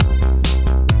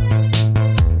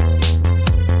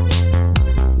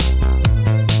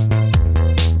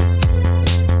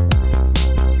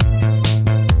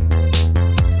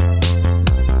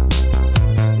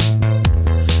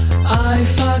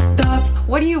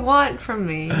you want from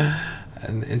me?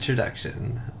 An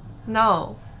introduction.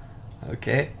 No.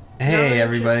 Okay. Hey,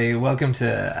 everybody. Welcome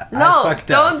to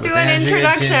don't do an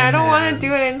introduction. I don't want to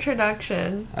do an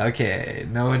introduction. Okay.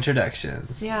 No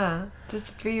introductions. Yeah.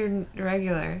 Just be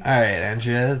regular. All right,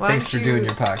 Andrea. Thanks for doing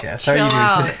your podcast. How are you doing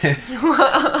today?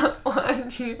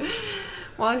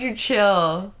 Why don't you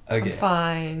chill? Okay. I'm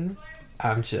fine.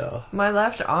 I'm chill. My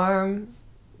left arm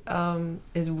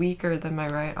is weaker than my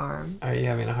right arm. Are you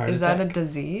having a heart attack? Is that a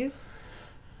disease?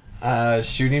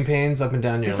 Shooting pains up and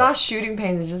down your It's not shooting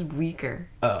pains, it's just weaker.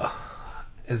 Oh.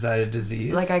 Is that a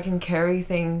disease? Like I can carry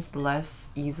things less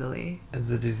easily. It's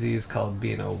a disease called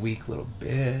being a weak little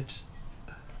bitch.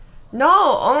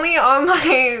 No, only on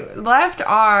my left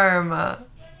arm.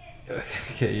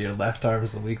 Okay, your left arm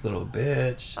is a weak little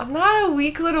bitch. I'm not a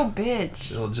weak little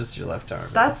bitch. Well, just your left arm.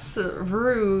 That's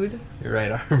rude. Your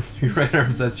right arm,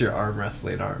 that's your arm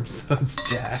wrestling arm, so it's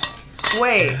jacked.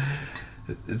 Wait.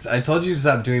 I told you to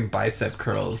stop doing bicep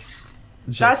curls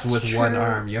with one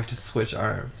arm. You have to switch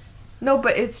arms. No,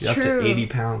 but it's You're true. You're up to 80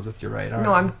 pounds with your right arm.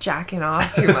 No, I'm jacking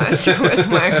off too much with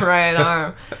my right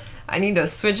arm. I need to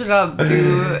switch it up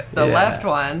to the left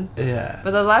one. Yeah.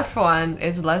 But the left one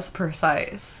is less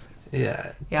precise.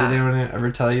 Yeah. Yeah. Did anyone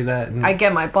ever tell you that? I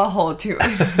get my butthole too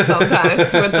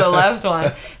sometimes with the left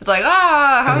one. It's like,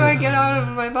 how do I get out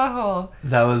of my butthole?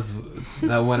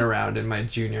 That went around in my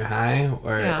junior high,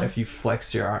 where if you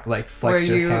flex your arm, flex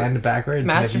your hand backwards,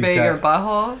 masturbate your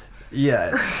butthole.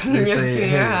 Yeah. They say,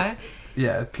 junior high.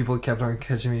 Yeah, people kept on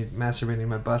catching me masturbating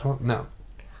my butthole. No.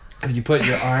 If you put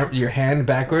your hand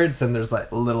backwards, then there's like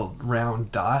a little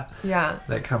round dot. Yeah.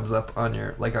 That comes up on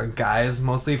on guys,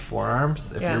 mostly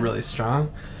forearms, if you're really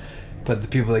strong. But the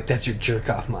people are like, that's your jerk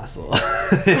off muscle.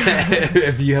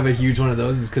 If you have a huge one of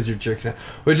those, it's because you're jerking off.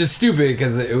 Which is stupid,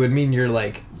 because it would mean you're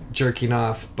like jerking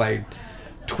off by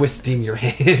twisting your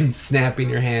hand, snapping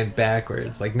your hand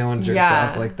backwards. Like no one jerks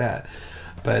off like that.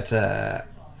 But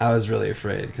I was really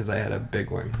afraid because I had a big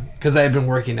one. Because I had been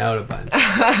working out a bunch.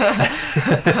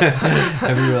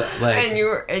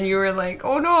 And you were like,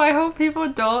 oh no, I hope people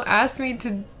don't ask me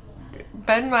to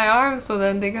bend my arm so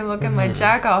then they can look at my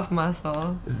jack off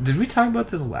muscle. Did we talk about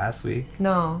this last week?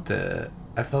 No.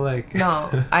 I feel like... No,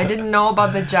 I didn't know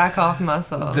about the jack off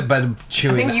muscle. But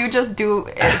chewing... I think you just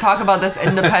talk about this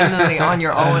independently on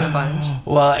your own a bunch.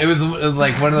 Well, it was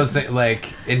like one of those things,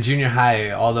 like in junior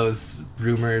high, all those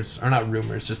rumors, or not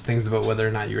rumors, just things about whether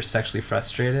or not you were sexually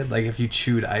frustrated. Like if you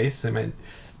chewed ice, it meant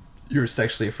you were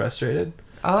sexually frustrated.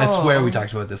 Oh. I swear we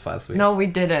talked about this last week. No, we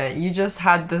didn't. You just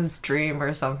had this dream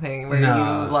or something where you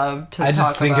loved to I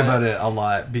just think about it a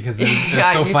lot because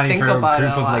it's so funny for a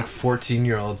group of like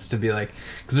 14-year-olds to be like,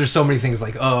 because there's so many things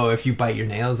like, oh, if you bite your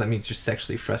nails, that means you're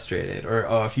sexually frustrated. Or,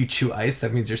 oh, if you chew ice,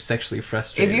 that means you're sexually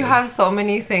frustrated. If you have so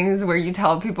many things where you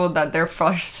tell people that they're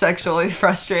sexually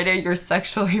frustrated, you're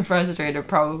sexually frustrated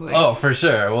probably. Oh, for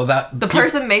sure. Well, the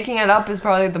person making it up is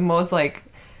probably the most like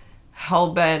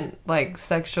hell-bent, like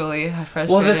sexually frustrated.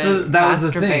 Well, that was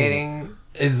the thing.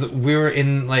 Is we were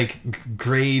in like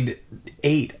grade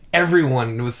 8.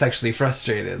 Everyone was sexually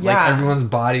frustrated. Yeah. Like everyone's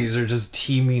bodies are just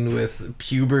teeming with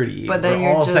puberty. But then we're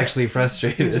all sexually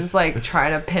frustrated. You're just like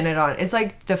trying to pin it on. It's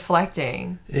like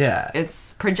deflecting. Yeah.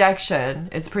 It's projection.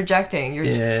 It's projecting.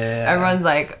 Everyone's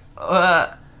like,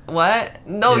 what?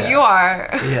 No, you are.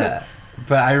 Yeah.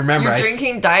 But I remember you're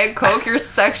drinking Diet Coke, you're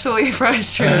sexually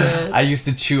frustrated. I used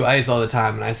to chew ice all the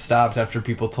time, and I stopped after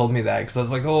people told me that, because I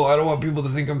was like, oh, I don't want people to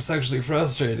think I'm sexually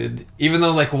frustrated. Even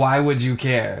though, like, why would you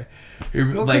care?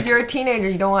 Because you're a teenager,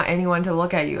 you don't want anyone to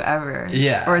look at you ever.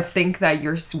 Yeah. Or think that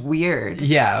you're weird.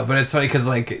 Yeah, but it's funny, because,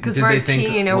 like, because for a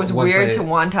teen, it was weird to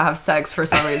want to have sex for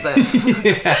some reason.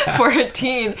 For a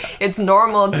teen, it's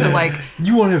normal to, like...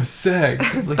 You want to have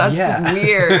sex. It's like, that's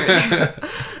weird.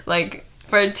 Like...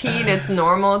 For a teen, it's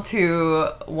normal to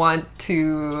want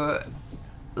to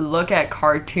look at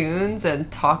cartoons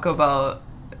and talk about,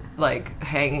 like,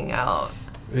 hanging out.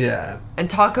 Yeah. And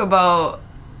talk about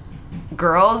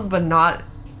girls, but not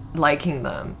liking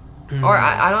them. Mm. Or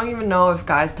I don't even know if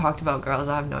guys talked about girls.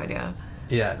 I have no idea.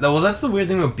 Yeah. Well, that's the weird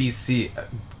thing about BC.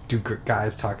 Do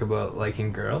guys talk about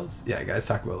liking girls? Yeah, guys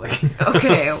talk about liking girls.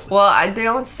 Okay. Well, they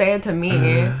don't say it to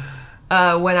me.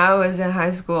 When I was in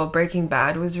high school, Breaking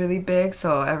Bad was really big,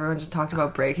 so everyone just talked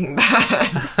about Breaking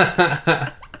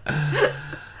Bad.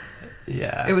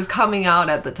 Yeah. It was coming out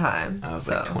at the time. I was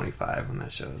like 25 when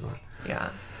that show was on. Yeah.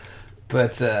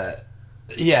 But,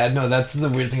 no, that's the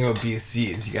weird thing about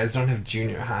BC is you guys don't have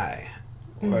junior high.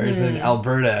 Whereas in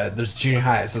Alberta, there's junior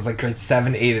high, so it's like grades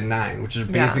 7, 8, and 9, which are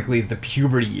basically the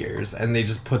puberty years, and they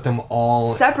just put them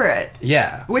all... separate.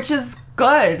 Yeah. Which is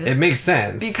good. It makes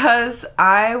sense. Because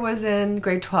I was in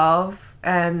grade 12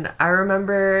 And I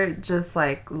remember just,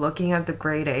 like, looking at the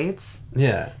grade 8s.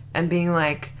 Yeah. And being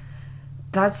like,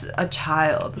 that's a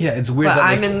child. Yeah, it's weird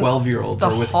that, like, 12-year-olds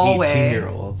are with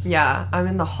 18-year-olds. Yeah, I'm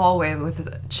in the hallway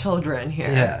with children here.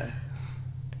 Yeah.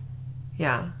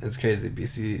 Yeah. It's crazy.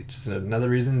 BC, just another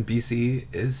reason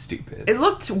BC is stupid. It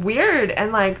looked weird,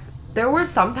 and, like, there were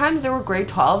grade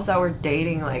 12s that were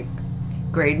dating, like,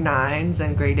 grade 9s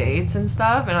and grade 8s and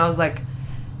stuff, and I was like,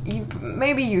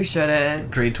 maybe you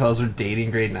shouldn't. Grade 12s were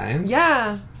dating grade 9s?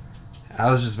 Yeah. I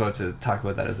was just about to talk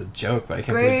about that as a joke, but I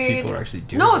can't believe people are actually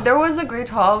doing it. No, there was a grade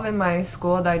 12 in my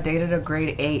school that dated a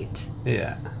grade 8.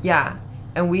 Yeah. Yeah.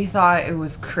 And we thought it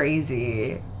was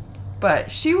crazy.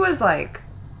 But she was like,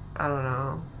 I don't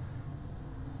know.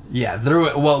 Yeah,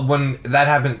 when that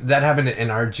happened in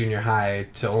our junior high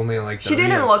to only like the she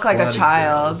didn't look like a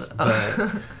child. Girls,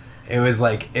 but it was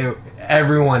like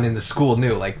everyone in the school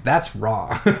knew like that's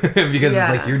wrong because it's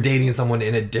like you're dating someone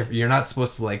in a different. You're not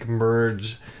supposed to like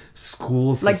merge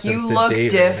school systems. Like you look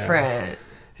different.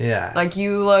 Yeah. Like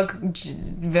you look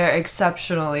very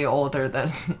exceptionally older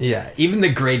than. Yeah, even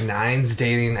the grade 9s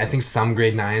dating. I think some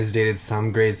grade 9s dated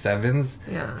some grade 7s.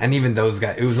 Yeah. And even those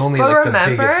guys, it was only like the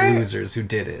biggest losers who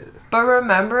did it. But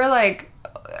remember, like,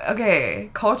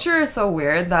 okay, culture is so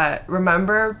weird that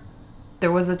remember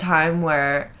there was a time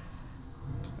where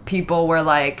people were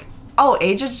like, oh,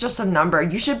 age is just a number.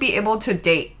 You should be able to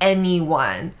date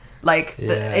anyone. Like,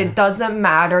 it doesn't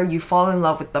matter. You fall in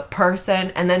love with the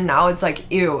person. And then now it's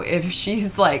like, ew, if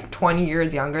she's like 20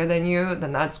 years younger than you,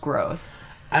 then that's gross.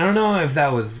 I don't know if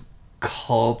that was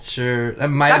culture. That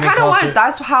kind of was.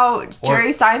 That's how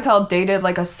Jerry Seinfeld dated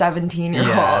like a 17-year-old.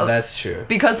 Yeah, that's true.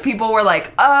 Because people were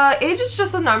like, age is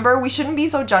just a number. We shouldn't be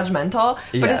so judgmental.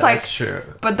 But it's like, that's true.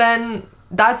 But then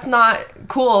that's not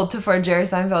cool for Jerry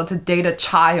Seinfeld to date a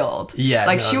child. Yeah,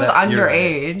 like she was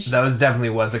underage. Right. That definitely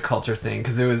was a culture thing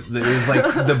because it was like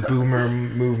the boomer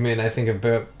movement. I think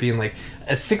about being like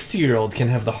a 60-year-old can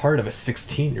have the heart of a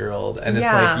 16-year-old, and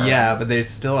it's like but they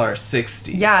still are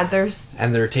 60. Yeah,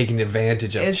 and they're taking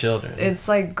advantage of children. It's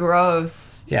like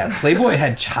gross. Yeah, Playboy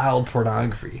had child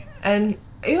pornography. And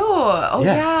ew! Oh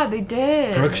yeah, they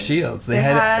did. Brooke Shields. They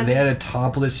had a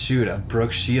topless shoot of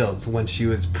Brooke Shields when she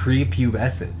was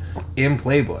prepubescent in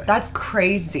Playboy. That's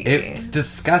crazy. It's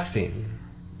disgusting.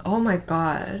 Oh my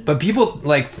god. But people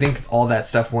like think all that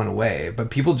stuff went away, but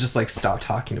people just like stopped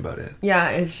talking about it. Yeah,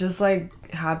 it's just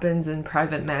like happens in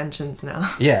private mansions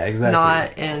now. Yeah, exactly.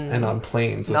 Not in and on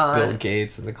planes with Bill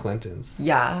Gates and the Clintons.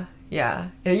 Yeah. Yeah.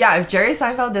 Yeah, if Jerry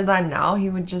Seinfeld did that now, he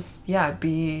would just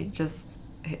be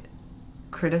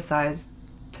criticized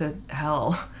to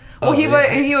hell. Well, he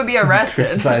would be arrested.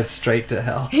 Criticized straight to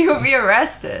hell. He would be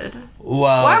arrested.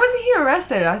 Well, why wasn't he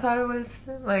arrested? I thought it was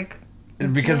like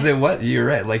because it was. You're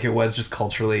right. Like it was just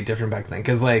culturally different back then.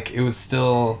 Because like it was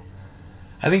still.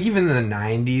 I think even in the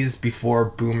 90s, before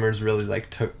boomers really like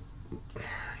took.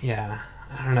 Yeah,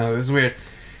 I don't know. It was weird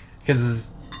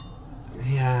because.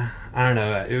 Yeah, I don't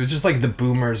know. It was just like the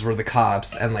boomers were the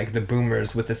cops, and like the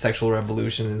boomers with the sexual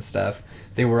revolution and stuff,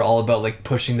 they were all about like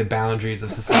pushing the boundaries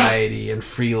of society and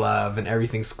free love and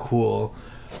everything's cool.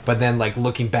 But then like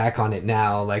looking back on it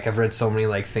now, like I've read so many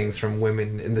like things from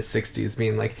women in the 60s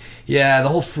being like, yeah, the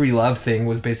whole free love thing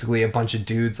was basically a bunch of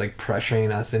dudes like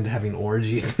pressuring us into having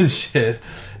orgies and shit.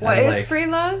 What is free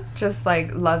love? Just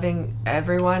like loving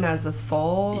everyone as a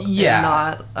soul? Yeah. And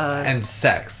not and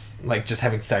sex. Like just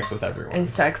having sex with everyone. And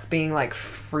sex being like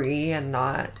free and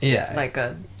not like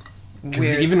a weird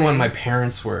Because even when my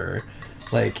parents were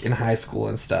like in high school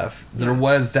and stuff, there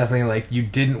was definitely like you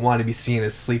didn't want to be seen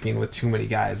as sleeping with too many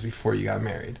guys before you got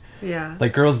married. Yeah.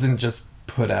 Like girls didn't just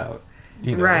put out,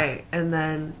 you know. Right. And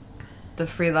then the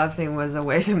free love thing was a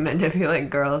way to manipulate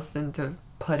girls into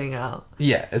putting out.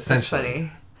 Yeah, essentially. That's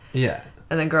funny. Yeah.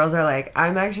 And then girls are like,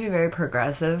 I'm actually very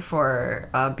progressive for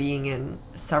being in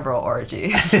several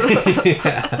orgies.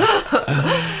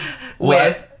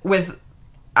 with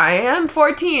I am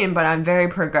 14, but I'm very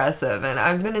progressive, and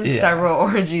I've been in several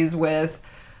orgies with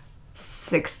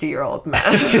 60-year-old men.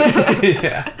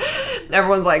 Yeah.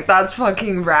 Everyone's like, that's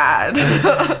fucking rad.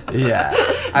 Yeah.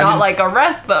 Not like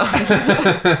arrest them.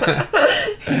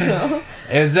 You know?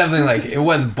 It's definitely like, it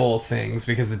was both things,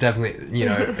 because it definitely, you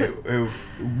know,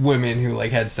 women who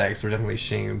like had sex were definitely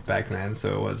shamed back then,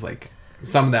 so it was like,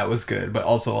 some of that was good, but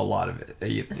also a lot of it,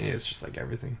 it's just like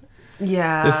everything.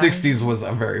 Yeah. The 60s was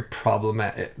a very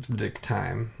problematic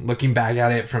time. Looking back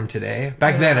at it from today.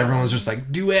 Back then, everyone was just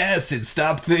like, do acid,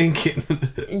 stop thinking.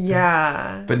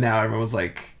 Yeah. But now everyone's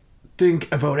like,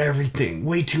 think about everything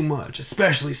way too much,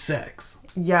 especially sex.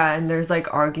 Yeah, and there's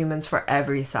like arguments for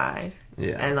every side.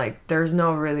 Yeah. And like, there's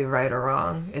no really right or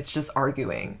wrong. It's just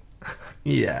arguing.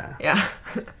 Yeah. Yeah.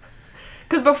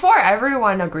 Because before,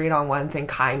 everyone agreed on one thing,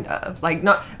 kind of. Like,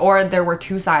 not... Or there were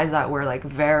two sides that were, like,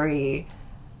 very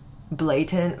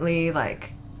blatantly,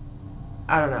 like...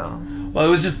 I don't know. Well,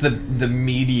 it was just the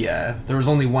media. There was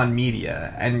only one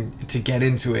media. And to get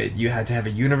into it, you had to have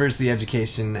a university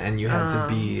education and you had to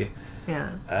be...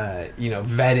 Yeah.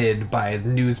 Vetted by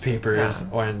newspapers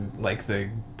or like the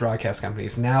broadcast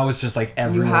companies. Now it's just like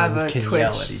everyone you have a can Twitch yell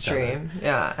at each stream. other.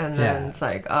 Yeah, and then it's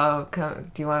like, oh,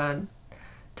 do you want to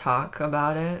talk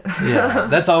about it? Yeah,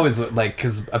 that's always like,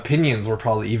 because opinions were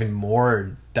probably even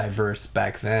more diverse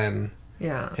back then.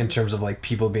 Yeah. In terms of like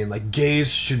people being like,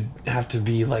 gays should have to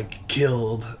be like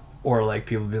killed, or like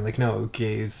people being like, no,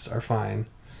 gays are fine.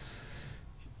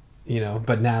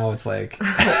 But now it's like...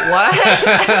 What?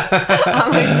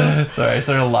 I'm like, sorry, I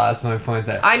sort of lost my point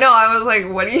there. I know, I was like,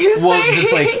 what are you saying? Well,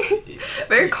 just like...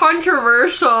 Very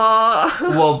controversial.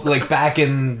 Well, like back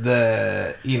in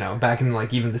like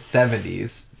even the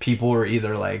 70s, people were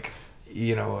either like,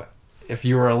 if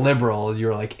you were a liberal, you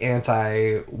were like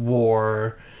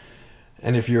anti-war,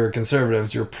 and if you were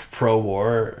conservatives, you're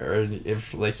pro-war, or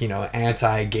if like,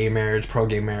 anti-gay marriage,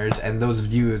 pro-gay marriage, and those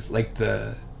views, like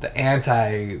the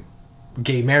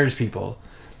anti-gay marriage people,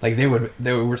 like they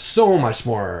were so much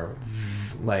more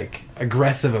like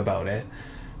aggressive about it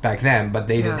back then, but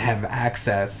they didn't have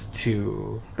access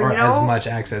to, or as much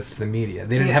access to the media.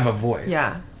 They didn't have a voice.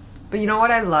 Yeah. But you know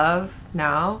what I love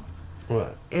now?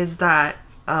 What? Is that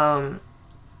I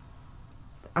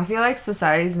feel like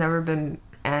society's never been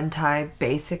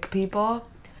anti-basic people,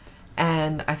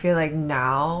 and I feel like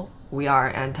now we are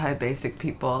anti-basic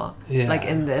people. Yeah. Like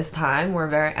in this time, we're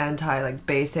very anti like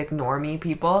basic normie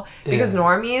people, because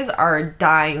normies are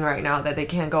dying right now that they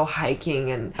can't go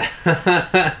hiking and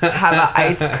have an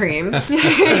ice cream,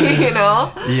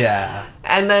 Yeah.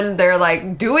 And then they're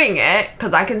like doing it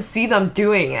because I can see them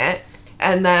doing it.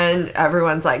 And then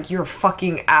everyone's like, you're a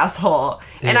fucking asshole.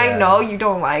 And I know you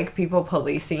don't like people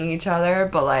policing each other,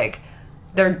 but like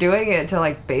they're doing it to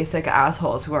like basic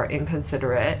assholes who are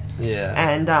inconsiderate. Yeah.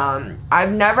 And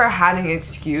I've never had an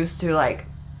excuse to like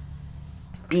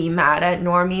be mad at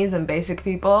normies and basic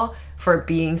people for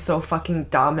being so fucking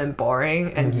dumb and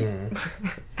boring and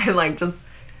and like just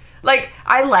like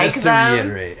I like just them. Just to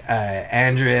reiterate,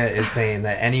 Andrea is saying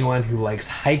that anyone who likes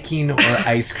hiking or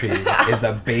ice cream is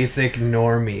a basic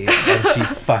normie and she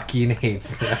fucking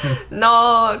hates them.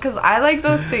 No, because I like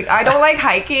those things. I don't like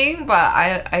hiking, but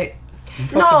I you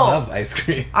fucking love ice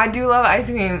cream. I do love ice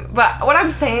cream, but what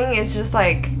I'm saying is just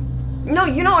like, no,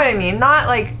 you know what I mean? Not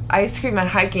like ice cream and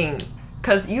hiking,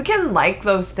 because you can like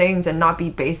those things and not be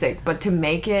basic, but to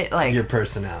make it like... your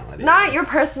personality. Not your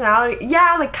personality.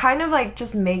 Yeah, like kind of like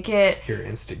just make it... your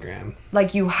Instagram.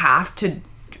 Like you have to,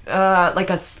 like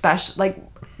a special... like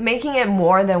making it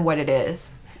more than what it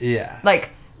is. Yeah. Like...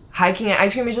 hiking and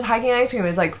ice cream is just hiking and ice cream.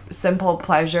 It's like simple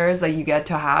pleasures that you get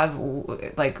to have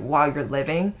like while you're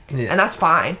living. Yeah. And that's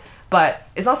fine. But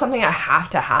it's not something I have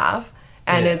to have.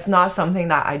 And it's not something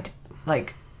that I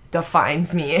like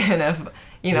defines me. And if,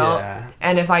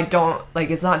 and if I don't, like,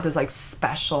 it's not this like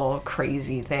special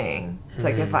crazy thing. It's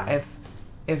like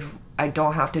if I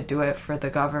don't have to do it for the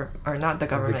government, or not the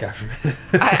government. The government.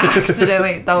 I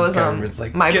accidentally, that was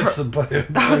like, my get some butter.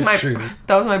 That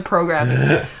was my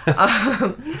programming.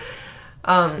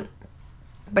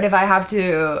 But if I have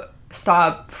to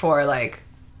stop for like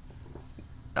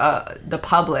the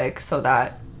public so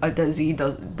that a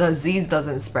disease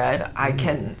doesn't spread, I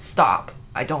can stop.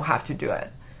 I don't have to do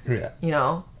it. Yeah.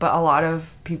 But a lot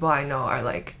of people I know are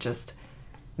like just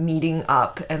meeting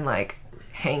up and like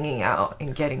hanging out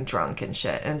and getting drunk and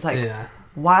shit, and it's like,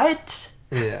 what?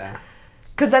 Yeah.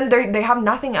 Because then they have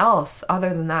nothing else other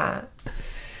than that.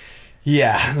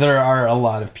 Yeah, there are a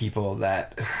lot of people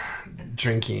that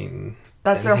drinking,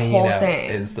 that's their whole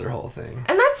thing. Is their whole thing,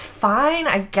 and that's fine,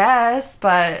 I guess.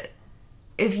 But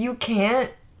if you can't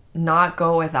not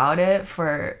go without it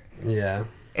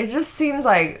it just seems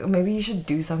like maybe you should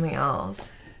do something else.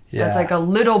 Yeah. That's like a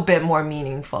little bit more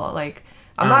meaningful. Like,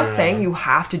 I'm not saying you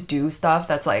have to do stuff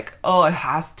that's like, oh, it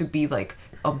has to be like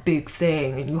a big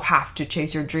thing and you have to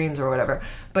chase your dreams or whatever.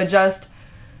 But just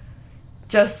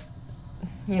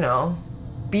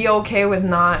be okay with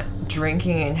not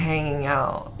drinking and hanging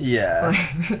out. Yeah.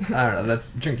 I don't know.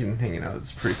 That's drinking and hanging out.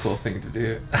 It's a pretty cool thing to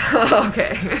do.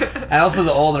 Okay. And also,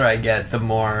 the older I get, the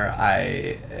more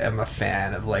I am a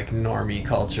fan of like normie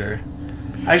culture.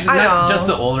 Actually, not just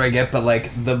the older I get, but like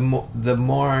the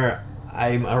more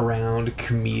I'm around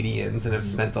comedians and have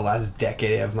spent the last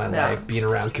decade of my life being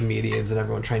around comedians and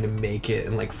everyone trying to make it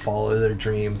and like follow their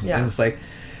dreams. And it's like,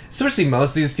 especially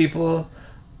most of these people,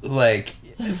 like,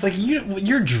 It's like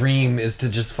your dream is to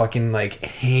just fucking like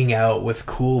hang out with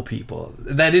cool people.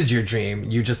 That is your dream.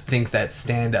 You just think that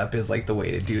stand up is like the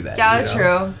way to do that. Yeah, that's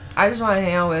true. I just want to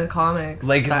hang out with comics.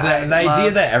 Like the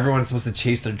idea that everyone's supposed to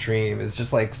chase their dream is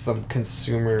just like some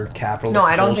consumer capitalist. No,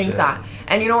 I don't bullshit. think that.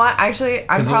 And you know what? Actually,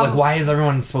 I'm like, why is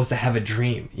everyone supposed to have a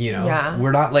dream? You know, yeah.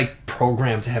 We're not like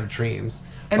programmed to have dreams.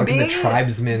 And fucking the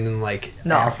tribesmen in like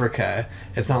Africa,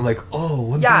 it's not like, oh,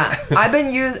 what the... I've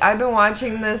been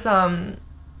watching this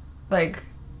like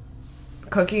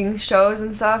cooking shows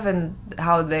and stuff, and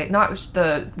how they, not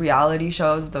the reality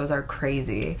shows, those are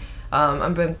crazy.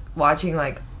 I've been watching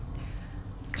like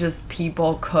just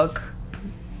people cook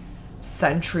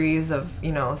centuries of,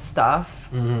 you know, stuff.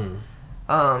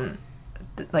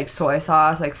 Like soy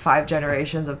sauce, like 5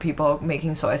 generations of people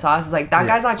making soy sauce. It's like, that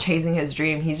guy's not chasing his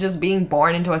dream. He's just being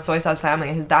born into a soy sauce family.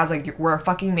 His dad's like, we're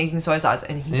fucking making soy sauce.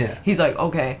 And he's like,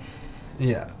 okay.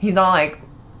 Yeah. He's not like...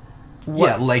 What?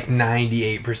 Yeah, like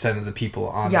 98% of the people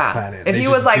on the planet. If he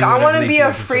was like, I want to be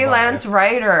a freelance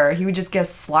writer, he would just get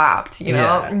slapped, you know?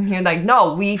 Yeah. And he'd like,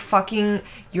 no,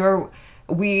 your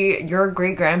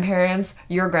great-grandparents,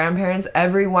 your grandparents,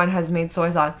 everyone has made soy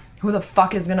sauce. Who the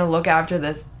fuck is gonna look after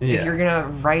this if you're gonna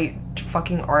write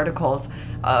fucking articles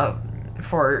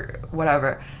for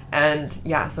whatever? And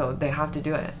so they have to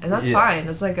do it, and that's fine.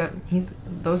 It's like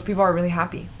those people are really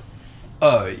happy.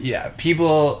 Oh yeah,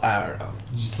 people, I don't know,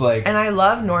 just like. And I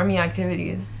love normie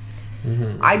activities.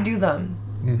 I do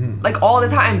them like all the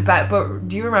time. But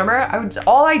do you remember?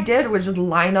 All I did was just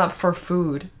line up for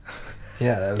food.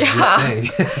 Yeah, that was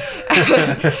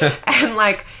your thing. And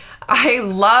like. I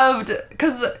loved,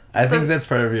 because... I think that's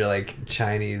part of your, like,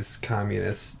 Chinese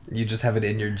communist... You just have it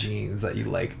in your genes that you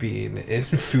like being in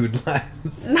food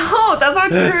lines. No, that's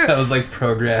not true. That was, like,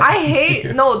 programmed. I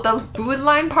hate... No, the food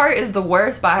line part is the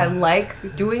worst, but I like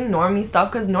doing normie stuff,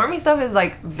 because normie stuff is,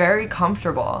 like, very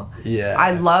comfortable. Yeah.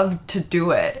 I love to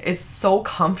do it. It's so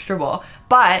comfortable.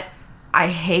 But I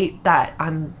hate that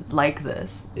I'm like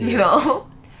this, you know?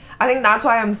 I think that's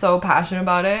why I'm so passionate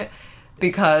about it.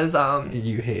 Because I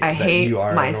hate you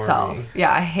are myself.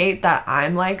 Yeah, I hate that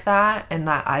I'm like that, and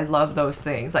that I love those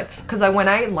things. Like, because when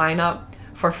I line up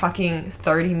for fucking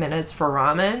 30 minutes for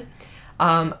ramen,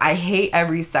 I hate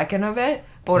every second of it.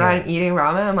 But when I'm eating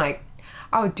ramen, I'm like,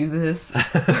 I would do this.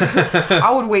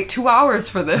 I would wait 2 hours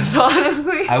for this,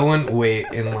 honestly. I wouldn't wait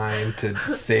in line to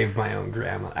save my own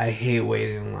grandma. I hate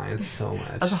waiting in line so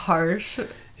much. That's harsh.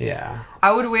 Yeah.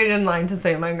 I would wait in line to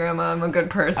save my grandma. I'm a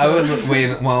good person. I would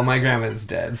wait. Well, my grandma's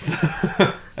dead, so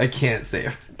I can't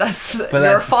save her. That's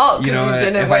your fault, because you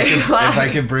didn't wait in line. If I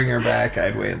could bring her back,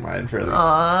 I'd wait in line for at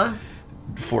least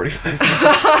 45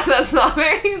 minutes. That's not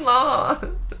very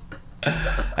long.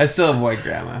 I still have one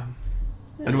grandma.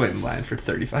 I'd wait in line for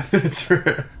 35 minutes for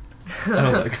her. I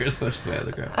don't like her as much as my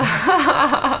other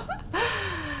grandma.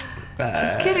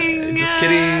 Just kidding. Just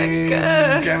kidding.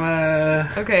 Grandma.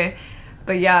 Okay.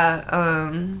 But yeah,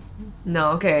 no,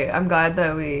 okay, I'm glad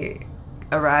that we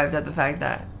arrived at the fact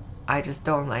that I just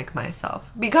don't like myself.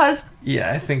 Because...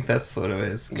 Yeah, I think that's what it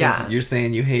is. Because you're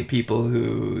saying you hate people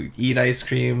who eat ice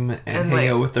cream and hang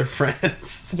out with their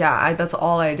friends. Yeah, that's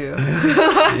all I do.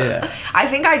 Yeah. I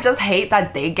think I just hate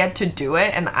that they get to do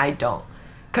it and I don't.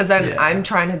 Because then I'm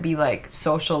trying to be, like,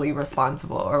 socially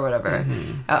responsible or whatever.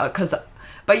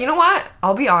 But you know what?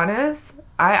 I'll be honest...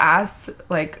 I asked,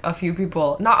 like, a few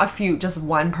people, not a few, just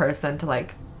one person to,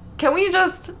 like, can we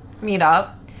just meet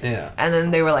up? Yeah. And then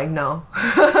they were like, no.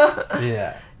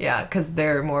 Yeah. Yeah, because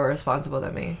they're more responsible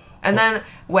than me. And then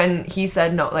when he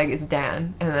said no, like, it's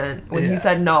Dan. And then when he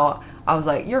said no, I was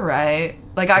like, you're right.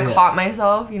 Like, I caught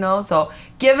myself, you know? So,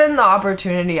 given the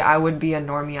opportunity, I would be a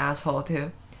normie asshole,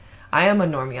 too. I am a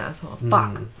normie asshole.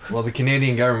 Fuck. Well, the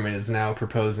Canadian government is now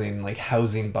proposing, like,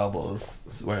 housing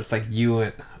bubbles, where it's like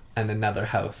you and another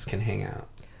house can hang out.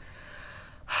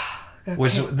 Okay.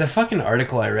 Which, the fucking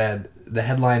article I read, the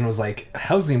headline was like,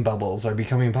 housing bubbles are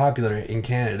becoming popular in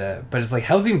Canada. But it's like,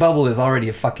 housing bubble is already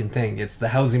a fucking thing. It's the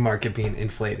housing market being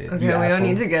inflated. Okay, we don't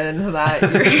need to get into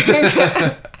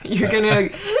that. You're gonna...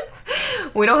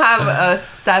 We don't have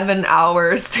 7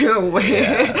 hours to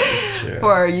wait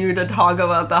for you to talk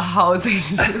about the housing.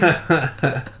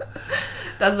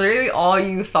 That's really all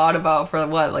you thought about for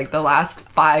what, like the last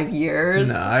 5 years?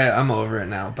 No, I'm over it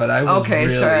now. But I was really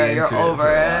into you're over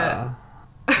it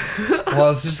for a while. Well,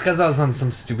 it's just because I was on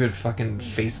some stupid fucking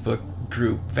Facebook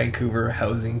group, Vancouver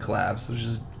Housing Collapse, which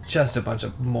is just a bunch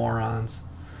of morons.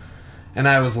 And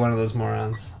I was one of those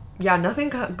morons. Yeah, nothing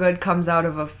good comes out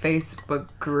of a Facebook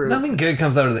group. Nothing good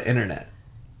comes out of the internet.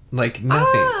 Like,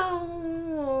 nothing.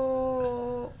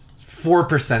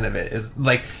 4% of it is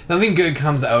like nothing good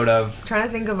comes out of I'm trying to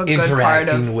think of a good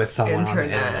part of with someone internet. on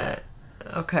the internet.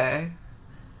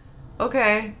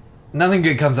 Okay. Nothing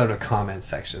good comes out of comment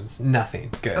sections.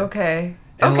 Nothing good. Okay.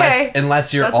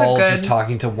 Unless you're That's all just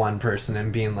talking to one person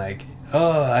and being like,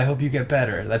 oh, I hope you get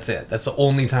better. That's it. That's the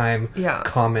only time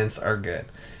comments are good.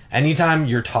 Anytime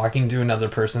you're talking to another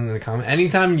person in the comment,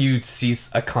 anytime you see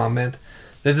a comment,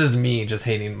 this is me just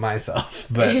hating myself.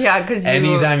 But because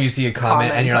anytime you see a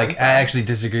comment and you're like, I actually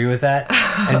disagree with that,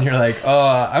 and you're like,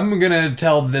 oh, I'm gonna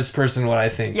tell this person what I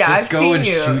think. Yeah, just go and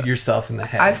shoot yourself in the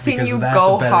head. I've seen you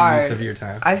go hard. Use of your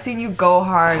time. I've seen you go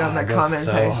hard on the comment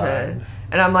section,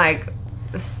 and I'm like,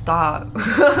 stop.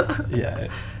 Yeah.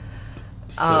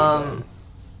 So good.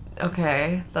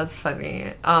 Okay, that's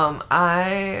funny. What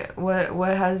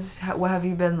have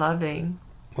you been loving?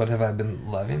 What have I been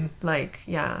loving? Like,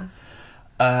 yeah.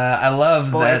 I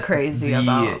love that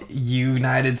the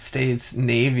United States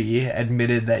Navy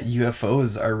admitted that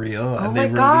UFOs are real, and they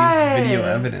released video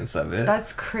evidence of it.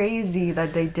 That's crazy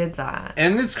that they did that.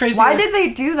 And it's crazy. Why did they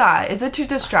do that? Is it to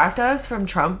distract us from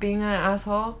Trump being an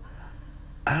asshole?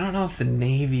 I don't know if the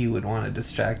Navy would want to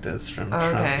distract us from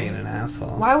Trump being an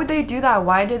asshole. Why would they do that?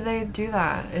 Why did they do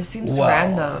that? It seems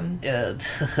random.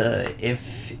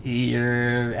 If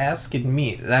you're asking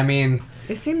me, I mean,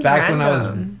 it seems back random. when I was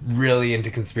really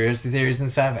into conspiracy theories and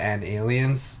stuff and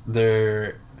aliens,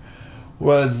 there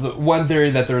was one theory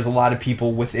that there was a lot of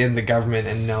people within the government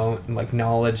and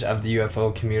knowledge of the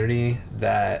UFO community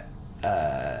that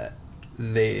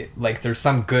there's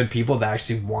some good people that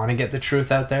actually want to get the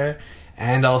truth out there.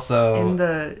 And also... in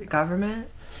the government?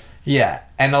 Yeah.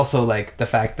 And also, like, the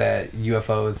fact that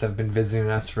UFOs have been visiting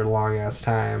us for a long-ass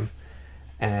time.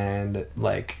 And,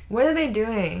 like... what are they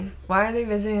doing? Why are they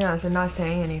visiting us and not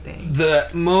saying anything?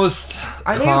 The most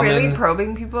Are they really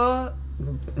probing people?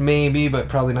 Maybe, but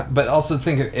probably not. But also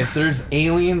think of, if there's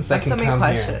aliens that can come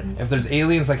here... if there's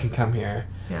aliens that can come here...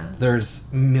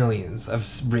 there's millions of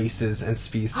races and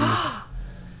species.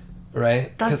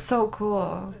 Right? That's so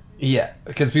cool. Yeah,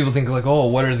 because people think like, oh,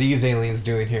 what are these aliens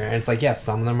doing here? And it's like, yeah,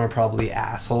 some of them are probably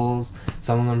assholes.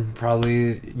 Some of them are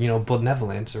probably,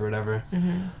 benevolent or whatever.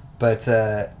 Mm-hmm. But,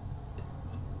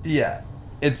 yeah,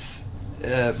 it's...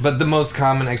 but the most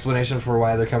common explanation for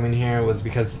why they're coming here was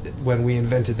because when we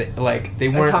invented they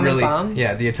weren't atomic bomb?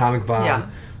 Yeah, the atomic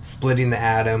bomb, splitting the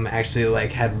atom actually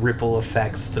had ripple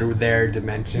effects through their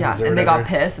dimensions. Yeah, and they got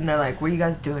pissed and they're like, "What are you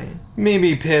guys doing?"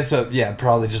 Maybe pissed, but yeah,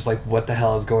 probably just what the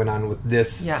hell is going on with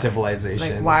this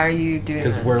civilization? Like, why are you doing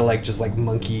this? Because we're just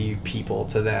monkey people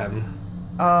to them.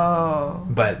 Oh.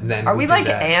 But then are we like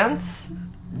ants?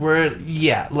 We're when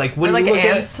we're you look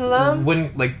ants to them?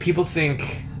 When people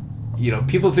think.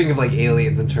 People think of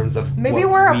aliens in terms of maybe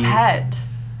we're a pet.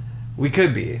 We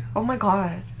could be. Oh my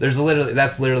god. That's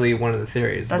literally one of the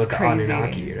theories. That's about crazy. The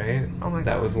Anunnaki, right? Oh my god.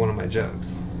 That was one of my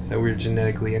jokes. That we were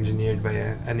genetically engineered by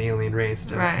an alien race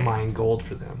to mine gold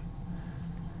for them.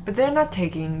 But they're not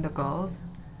taking the gold.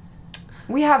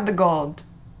 We have the gold.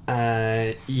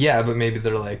 Yeah, but maybe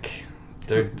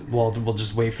we'll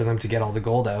just wait for them to get all the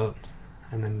gold out,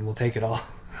 and then we'll take it all.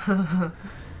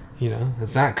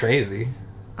 It's not crazy.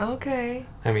 Okay.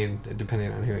 I mean,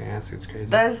 depending on who you ask, it's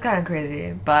crazy. That is kind of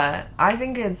crazy, but I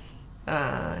think it's...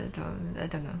 I don't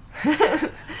know.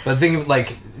 But think of,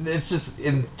 it's just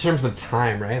in terms of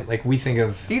time, right? We think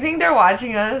of... Do you think they're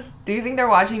watching us? Do you think they're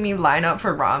watching me line up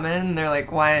for ramen? And they're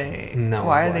like, why? No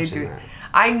why one's are they watching doing that.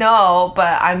 I know,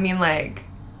 but I mean,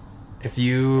 if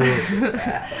you...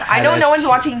 I know no one's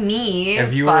watching me.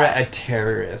 If you were a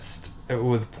terrorist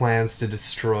with plans to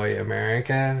destroy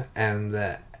America and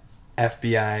the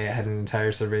FBI had an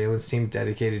entire surveillance team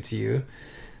dedicated to you,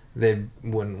 they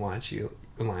wouldn't watch you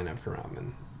line up for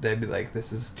ramen. They'd be like,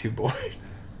 this is too boring.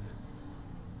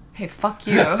 Hey, fuck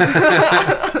you.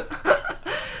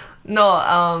 No,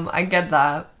 I get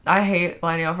that. I hate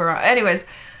lining up for ramen. Anyways,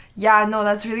 yeah, no,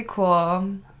 that's really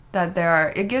cool that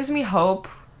it gives me hope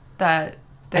that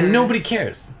and nobody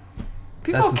cares.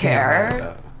 People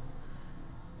care.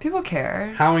 People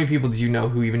care. How many people do you know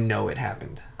who even know it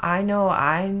happened? I know.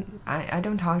 I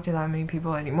don't talk to that many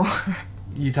people anymore.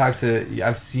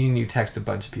 I've seen you text a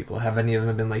bunch of people. Have any of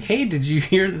them been like, hey, did you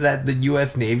hear that the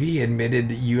U.S. Navy admitted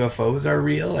UFOs are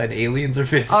real and aliens are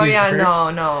visiting Oh, yeah,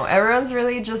 Earth? no. Everyone's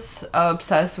really just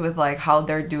obsessed with, how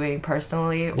they're doing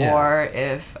personally or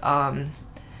if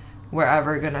we're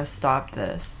ever going to stop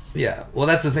this. Yeah, well,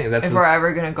 that's the thing. If we're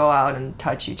ever going to go out and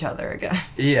touch each other again.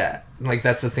 Yeah,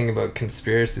 that's the thing about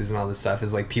conspiracies and all this stuff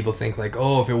is, people think,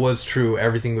 oh, if it was true,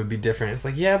 everything would be different. It's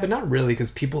yeah, but not really,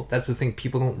 because that's the thing,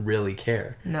 people don't really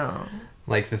care. No.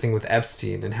 Like the thing with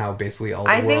Epstein and how basically all the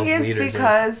world's leaders are I think it's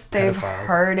because they've pedophiles.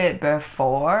 heard it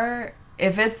before.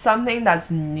 If it's something that's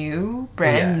new,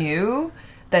 brand new,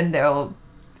 then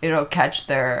it'll catch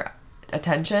their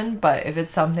attention. But if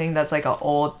it's something that's like an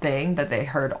old thing that they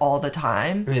heard all the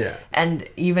time, and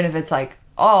even if it's like,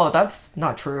 oh, that's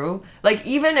not true. Like,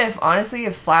 even if, honestly,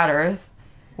 if Flat Earth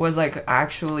was like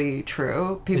actually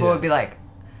true, people would be like,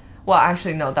 well,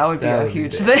 actually, no, that would be a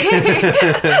huge thing.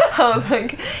 I was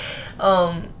like,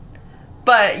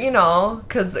 but, you know,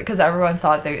 because everyone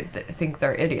thought they think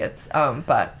they're idiots.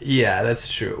 But yeah,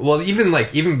 that's true. Well, even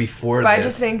before but this, I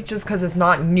just think just because it's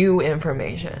not new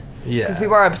information. Yeah. Because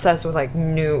people are obsessed with, like,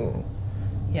 new.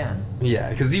 Yeah.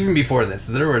 Yeah, because even before this,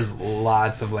 there was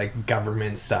lots of, like,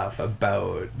 government stuff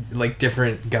about, like,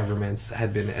 different governments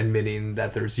had been admitting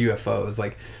that there's UFOs,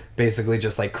 like, basically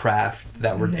just, like, craft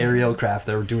that were aerial craft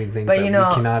that were doing things that we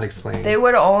cannot explain. People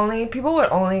would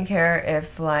only care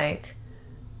if, like,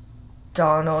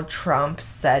 Donald Trump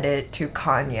said it to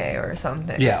Kanye or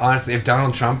something. Yeah, honestly, if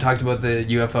Donald Trump talked about the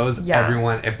UFOs,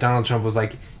 if Donald Trump was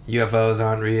like, UFOs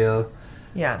aren't real.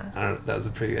 Yeah. I don't know, that was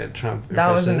a pretty good Trump impression.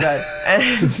 That wasn't good.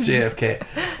 It's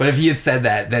JFK. But if he had said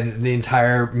that, then the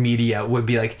entire media would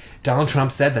be like, Donald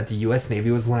Trump said that the U.S.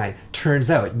 Navy was lying.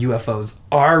 Turns out UFOs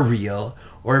are real.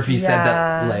 Or if he said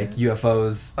that, like,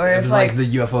 UFOs, or if like, the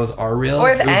UFOs are real.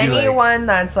 Or if anyone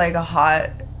that's, like, a hot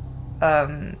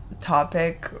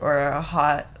topic or a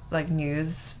hot, like,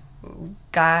 news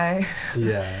guy.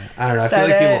 Yeah. I don't know. I feel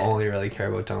like people only really care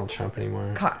about Donald Trump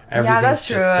anymore. Yeah, that's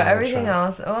true. Everything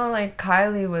else. Well, like,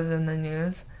 Kylie was in the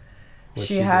news.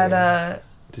 She had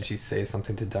Did she say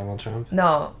something to Donald Trump?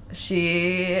 No.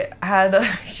 She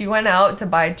went out to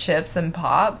buy chips and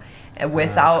pop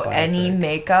without any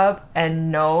makeup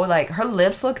and like, her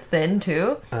lips look thin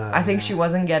too. I think she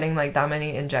wasn't getting, like, that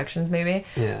many injections maybe.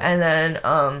 Yeah. And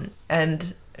then,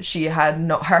 and she had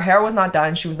her hair was not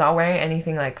done. She was not wearing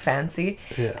anything, like, fancy.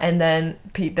 Yeah. And then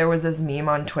there was this meme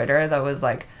on Twitter that was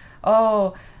like,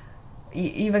 oh,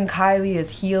 even Kylie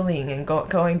is healing and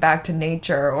going back to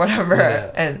nature or whatever.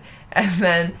 Yeah. And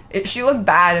then she looked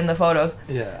bad in the photos.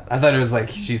 Yeah. I thought it was like,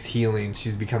 she's healing.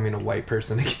 She's becoming a white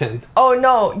person again. Oh,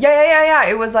 no. Yeah.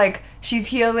 It was like, she's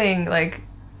healing, like,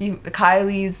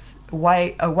 Kylie's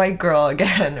a white girl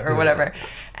again or whatever.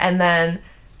 And then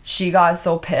she got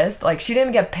so pissed. Like, she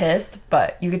didn't get pissed,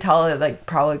 but you could tell it, like,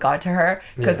 probably got to her.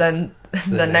 Because then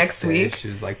the next week... she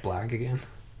was, like, black again.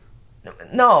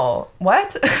 No.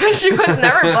 What? She was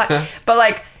never black. But,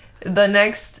 like, the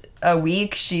next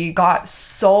week, she got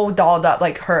so dolled up.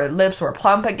 Like, her lips were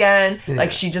plump again. Yeah.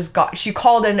 Like, she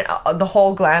called in the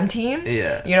whole glam team.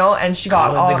 Yeah. You know? And she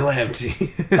got all... the glam team.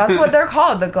 That's what they're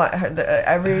called.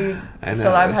 Every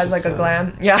celeb has, like, a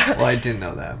glam. Yeah. Well, I didn't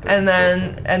know that. But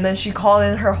and then she called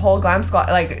in her whole glam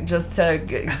squad, like, just to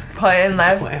put in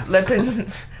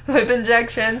lip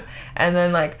injections. And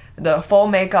then, like, the full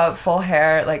makeup, full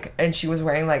hair, like, and she was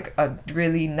wearing, like, a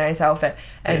really nice outfit,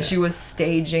 and she was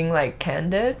staging, like,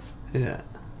 candids. Yeah.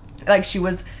 Like, she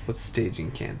was... What's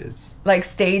staging candids? Like,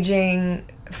 staging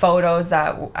photos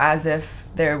that, as if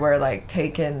they were, like,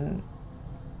 taken...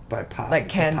 By pops?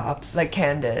 Like,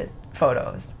 candid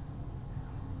photos.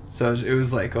 So it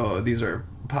was like, oh, these are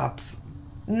pops...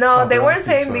 No, they weren't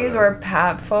saying these were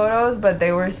pap photos, but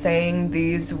they were saying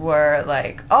these were,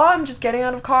 like, oh, I'm just getting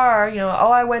out of car, you know,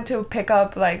 oh, I went to pick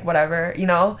up, like, whatever, you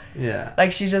know? Yeah.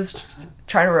 Like, she's just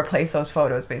trying to replace those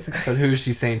photos, basically. But who is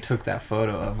she saying took that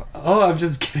photo of, oh, I'm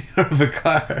just getting out of a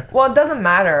car? Well, it doesn't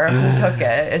matter who took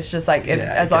it. It's just, like,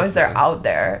 as long as they're out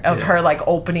there, of her, like,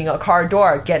 opening a car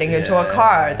door, getting into a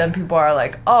car, then people are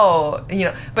like, oh, you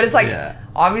know. But it's, like,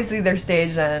 obviously they're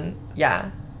staged and,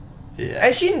 Yeah.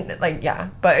 And she, like,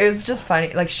 but it was just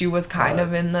funny. Like, she was kind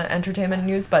of in the entertainment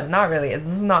news, but not really. This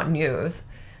is not news.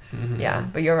 Mm-hmm. Yeah,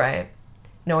 but you're right.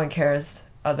 No one cares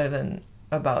other than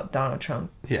about Donald Trump.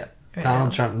 Yeah.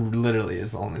 Donald Trump literally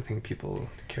is the only thing people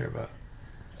care about.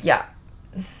 Yeah.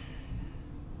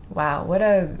 Wow, what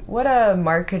a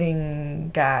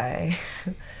marketing guy.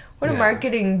 What a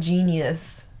marketing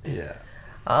genius. Yeah.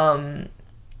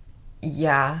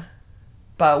 Yeah.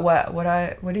 But what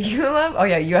do you love? Oh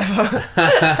yeah,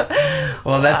 UFO.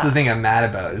 Well, that's the thing I'm mad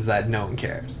about, is that no one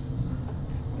cares.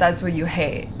 That's what you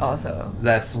hate also.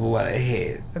 That's what I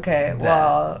hate. Okay,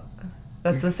 well,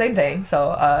 that's the same thing.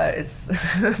 So it's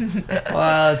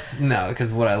well, it's no,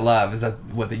 because what I love is that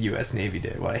what the U.S. Navy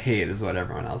did. What I hate is what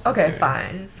everyone else is doing.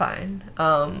 Okay, fine.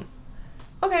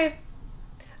 Okay.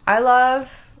 I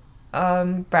love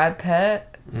Brad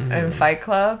Pitt and Fight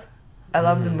Club. I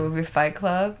love the movie Fight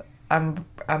Club. I'm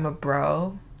a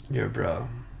bro. You're a bro.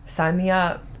 Sign me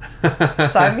up.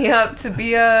 Sign me up to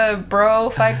be a bro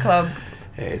Fight Club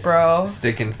Hey, bro.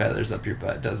 Sticking feathers up your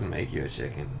butt doesn't make you a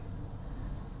chicken.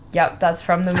 Yep, that's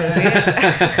from the movie.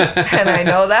 And I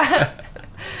know that.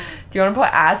 Do you want to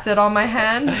put acid on my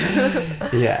hand?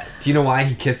 Yeah. Do you know why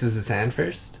he kisses his hand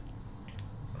first?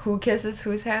 Who kisses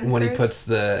whose hand When first?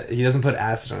 he doesn't put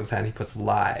acid on his hand, he puts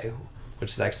lye, which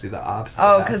is actually the opposite.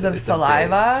 Oh, because of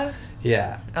saliva?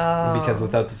 Yeah. Oh. Because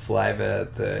without the saliva,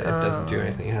 it doesn't do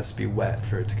anything. It has to be wet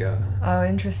for it to go. Oh,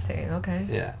 interesting. Okay.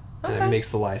 Yeah. Okay. And it makes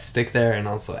the lye stick there and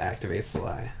also activates the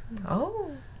lye.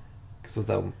 Oh. Because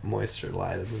without moisture,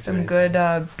 lye doesn't do Some anything. good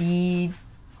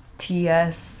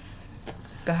BTS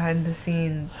behind the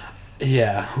scenes.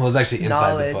 Yeah. Well, it's actually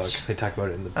inside the book. Knowledge. They talk about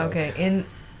it in the book. Okay. In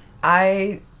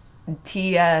ITB.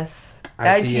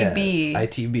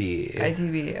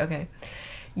 ITB. Okay.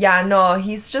 Yeah, no,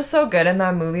 he's just so good in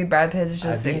that movie. Brad Pitt is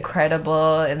just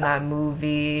incredible in that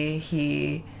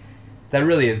movie. That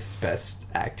really is his best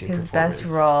acting his performance.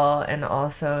 best role, and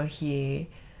also the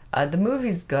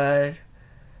movie's good.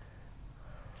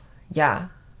 Yeah.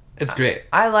 It's great.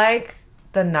 I like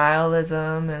the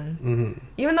nihilism, and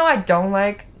even though I don't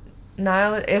like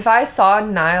nihilism, if I saw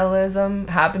nihilism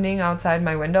happening outside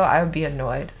my window, I would be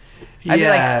annoyed. I'd be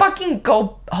like, fucking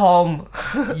go home.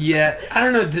 Yeah, I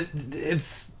don't know.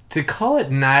 It's to call it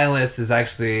nihilist is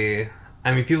actually.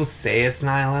 I mean, people say it's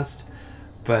nihilist,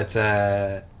 but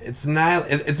it's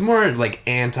more like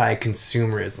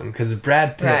anti-consumerism because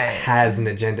Brad Pitt has an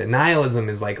agenda. Nihilism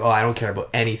is like, oh, I don't care about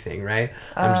anything, right?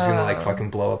 I'm just gonna like fucking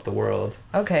blow up the world.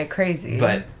 Okay, crazy.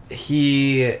 But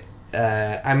he,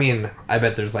 I mean, I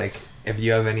bet there's like, if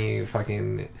you have any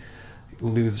fucking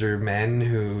loser men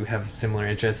who have similar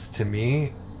interests to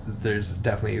me, there's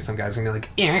definitely some guys who are gonna be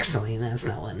like, actually, that's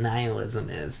not what nihilism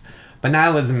is. But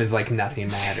nihilism is like nothing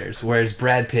matters, whereas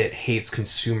Brad Pitt hates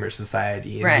consumer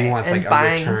society and he wants like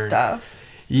a return.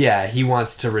 Stuff. Yeah, he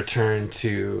wants to return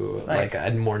to like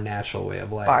a more natural way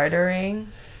of life. Bartering.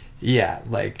 Yeah,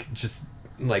 like just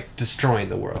like destroying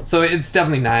the world. So it's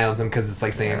definitely nihilism because it's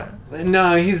like saying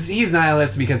no, he's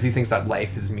nihilist because he thinks that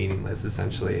life is meaningless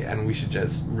essentially, and we should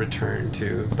just return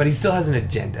to. But he still has an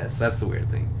agenda, so that's the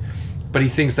weird thing. But he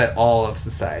thinks that all of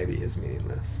society is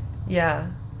meaningless.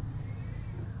 Yeah.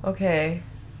 Okay.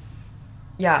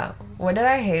 Yeah. What did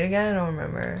I hate again? I don't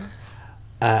remember.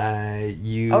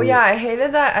 Oh yeah, I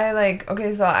hated that.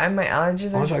 Okay, so my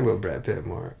allergies. I want to talk about Brad Pitt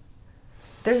more.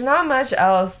 There's not much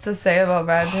else to say about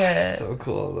Brad Pitt. He's so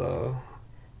cool though.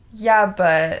 Yeah,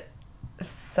 but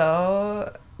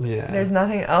there's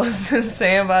nothing else to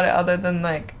say about it other than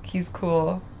like he's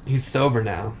cool. He's sober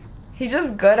now. He's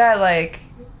just good at like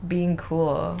being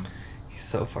cool. He's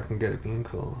so fucking good at being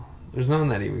cool. There's no one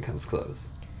that even comes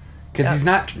close. Because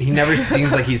he never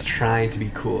seems like he's trying to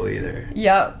be cool either.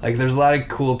 Yep. Like there's a lot of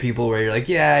cool people where you're like,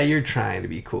 yeah, you're trying to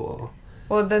be cool.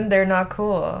 Well, then they're not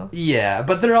cool. Yeah,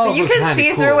 but they're also you can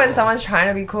see through when someone's trying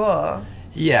to be cool.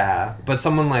 Yeah, but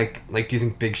someone like do you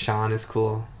think Big Sean is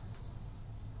cool?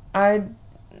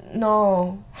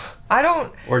 No. I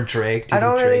don't... Or Drake? Do you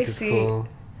think Drake is cool?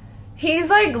 He's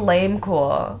like lame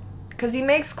cool. Because he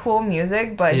makes cool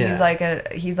music, but he's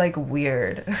like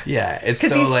weird. Yeah, it's so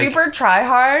like... Because he's super try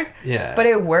hard. Yeah. But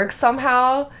it works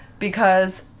somehow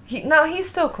because... he's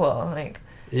still cool. Like...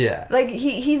 Yeah. Like,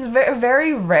 he's a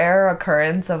very rare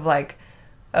occurrence of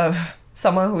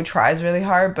someone who tries really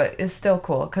hard but is still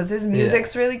cool. Because his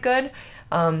music's really good.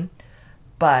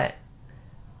 But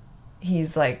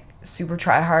he's, like, super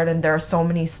try hard. And there are so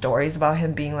many stories about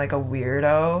him being, like, a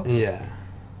weirdo. Yeah.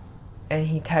 And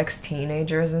he texts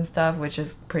teenagers and stuff, which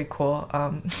is pretty cool.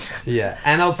 Yeah.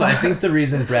 And also, I think the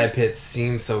reason Brad Pitt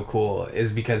seems so cool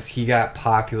is because he got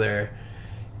popular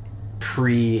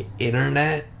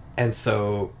pre-internet. And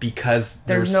so, because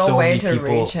there's no way to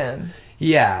reach him.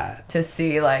 Yeah. To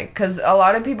see, like, because a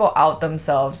lot of people out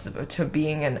themselves to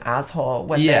being an asshole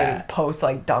when they post,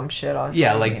 like, dumb shit on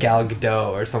social like media. Gal Gadot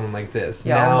or someone like this.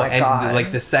 Yeah, now, oh my God.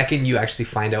 Like, the second you actually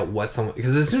find out what someone...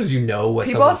 Because as soon as you know what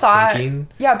someone's thinking...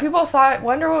 Yeah, people thought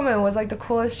Wonder Woman was, like, the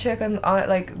coolest chick in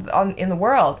the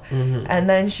world. Mm-hmm. And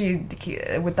then she...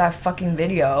 With that fucking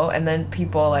video, and then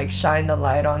people, like, shine the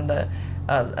light on the...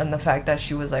 and the fact that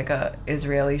she was like a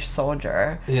Israeli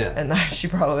soldier, and that she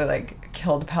probably like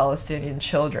killed Palestinian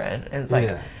children, and it's like,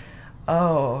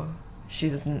 oh,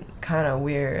 she's kind of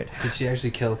weird. Did she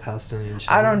actually kill Palestinian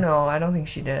children? I don't know. I don't think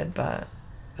she did, but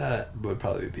that would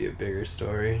probably be a bigger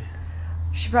story.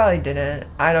 She probably didn't.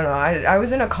 I don't know. I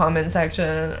was in a comment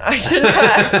section. I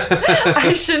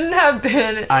shouldn't have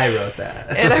been. I wrote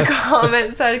that in a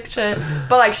comment section.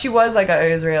 But like she was like an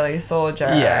Israeli soldier.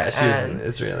 Yeah, she was in the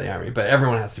Israeli army. But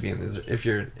everyone has to be in Israel. If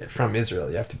you're from Israel,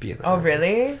 you have to be in the army.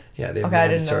 Really? Yeah, they have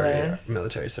mandatory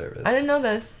military service. I didn't know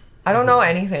this. I don't know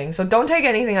anything, so don't take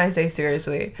anything I say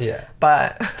seriously. Yeah.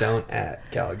 But don't at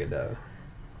Gal Gadot.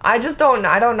 I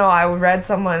don't know. I read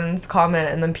someone's comment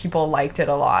and then people liked it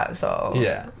a lot, so...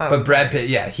 Yeah. But Brad Pitt,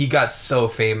 yeah, he got so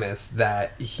famous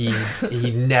that he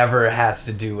never has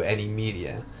to do any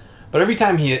media. But every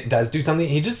time he does do something,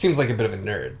 he just seems like a bit of a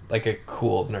nerd. Like a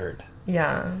cool nerd.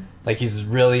 Yeah. Like he's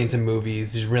really into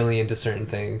movies. He's really into certain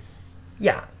things.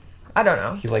 Yeah. I don't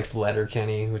know. He likes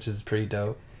Letterkenny, which is pretty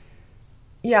dope.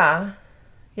 Yeah.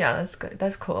 Yeah, that's good.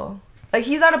 That's cool. Like,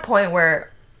 he's at a point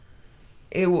where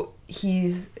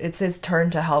it's his turn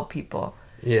to help people.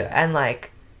 Yeah. And,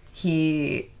 like,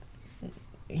 he's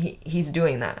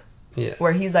doing that. Yeah.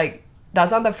 Where he's, like,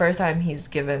 that's not the first time he's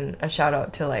given a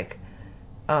shout-out to, like,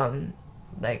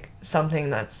 something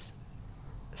that's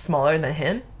smaller than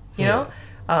him, you know?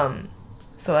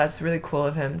 So that's really cool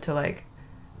of him to, like,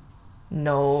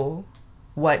 know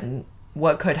what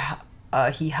could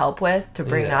he help with to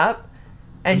bring up.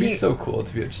 And it'd be so cool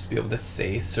to just be able to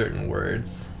say certain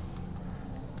words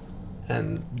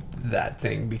and that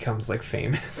thing becomes like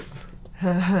famous.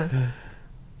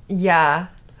 Yeah.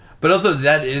 But also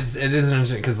it is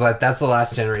interesting because like that's the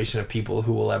last generation of people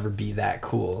who will ever be that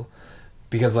cool,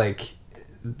 because like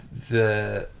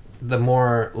the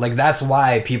more like that's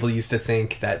why people used to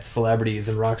think that celebrities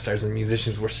and rock stars and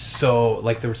musicians were so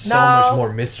like there was so much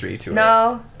more mystery to it.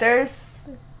 No, there's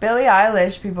Billie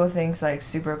Eilish. People think's like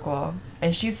super cool,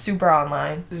 and she's super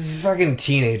online. Fucking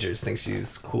teenagers think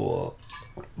she's cool.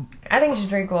 I think she's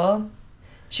pretty cool.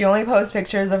 She only posts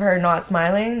pictures of her not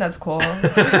smiling. That's cool.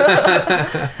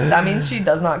 That means she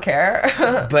does not care.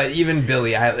 But even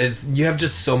Billie Eilish, you have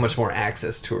just so much more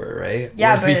access to her, right?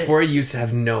 Yeah, whereas before you used to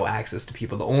have no access to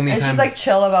people. The only time she's like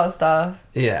chill about stuff.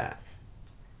 Yeah.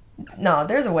 No,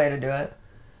 there's a way to do it.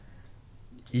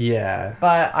 Yeah.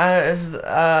 But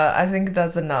I think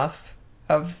that's enough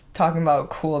of talking about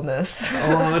coolness. Oh,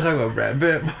 I want to talk about Brad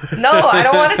Pitt. No, I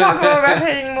don't want to talk about Brad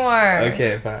Pitt anymore.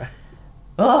 Okay, fine.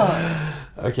 Ugh.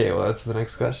 Okay, well, what's the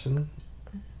next question?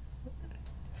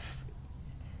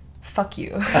 Fuck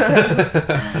you.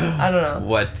 I don't know.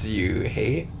 What do you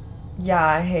hate? Yeah,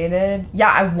 I hated. Yeah,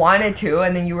 I wanted to,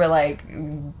 and then you were like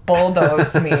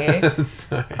bulldozed me.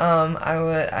 Sorry.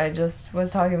 I just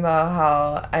was talking about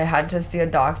how I had to see a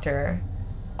doctor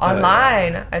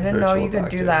online. I didn't know you could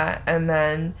do that, and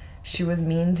then she was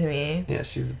mean to me. Yeah,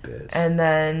 she's a bitch.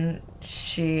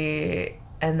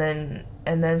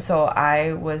 And then so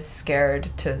I was scared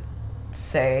to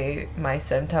say my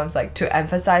symptoms, like to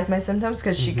emphasize my symptoms,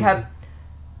 because she kept,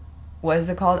 what is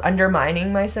it called,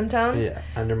 undermining my symptoms. Yeah,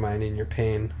 undermining your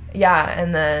pain. Yeah,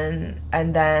 and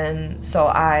then so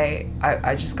I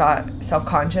just got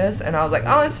self-conscious, and I was like,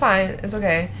 oh, it's fine, it's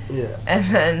okay. Yeah. And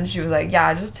then she was like,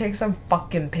 yeah, just take some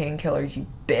fucking painkillers, you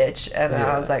bitch. And then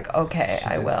I was like, okay,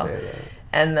 I will.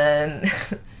 And then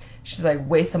she's like,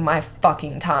 wasting my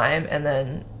fucking time. And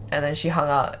then she hung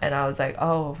up, and I was like,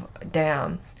 oh,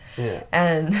 damn. Yeah.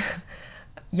 And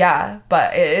yeah,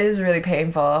 but it is really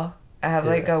painful. I have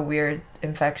like a weird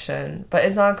infection, but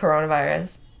it's not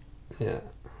coronavirus. Yeah.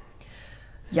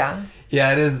 Yeah.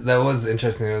 Yeah, it is. That was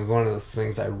interesting. It was one of those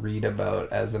things I read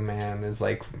about as a man, is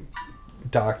like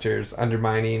doctors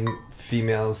undermining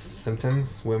females'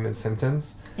 symptoms, women's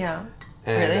symptoms. Yeah.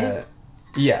 And, really?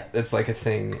 Yeah, it's like a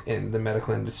thing in the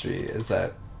medical industry, is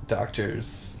that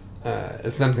doctors...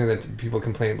 it's something that people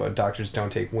complain about. Doctors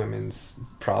don't take women's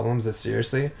problems as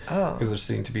seriously. Oh. Because they're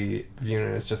seen to be viewed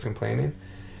as just complaining.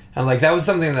 And, like, that was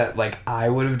something that, like, I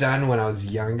would have done when I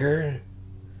was younger.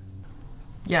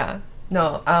 Yeah.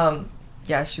 No,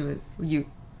 yeah,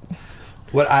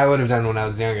 What I would have done when I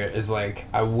was younger is, like,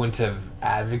 I wouldn't have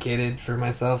advocated for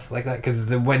myself like that. Because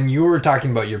when you were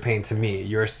talking about your pain to me,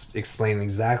 you were explaining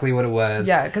exactly what it was.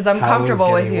 Yeah, because I'm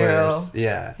comfortable with you. Worse.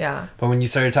 Yeah. Yeah. But when you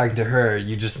started talking to her,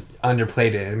 you just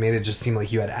underplayed it and made it just seem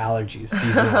like you had allergies,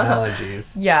 seasonal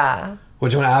allergies. Yeah.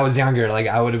 Which when I was younger, like,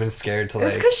 I would have been scared to, like...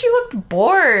 It's because she looked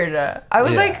bored. I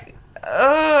was like...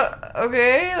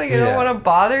 okay, like I don't want to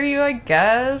bother you, I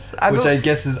guess. Which I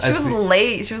guess is... She was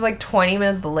late. She was like 20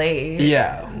 minutes late.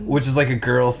 Yeah, which is like a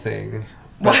girl thing.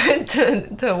 What?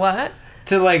 To what?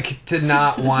 To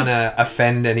not want to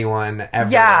offend anyone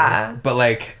ever. Yeah. But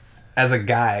like, as a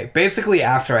guy, basically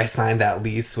after I signed that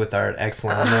lease with our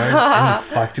ex-landlord and he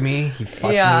fucked me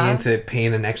into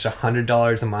paying an extra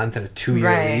 $100 a month and a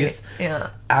 2-year lease. Yeah.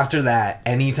 After that,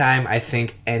 anytime I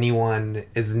think anyone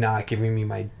is not giving me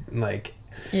my... like,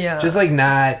 just like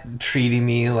not treating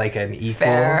me like an equal,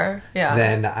 fair. Yeah.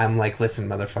 Then I'm like, listen,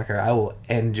 motherfucker, I will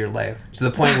end your life to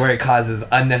the point where it causes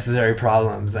unnecessary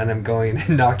problems, and I'm going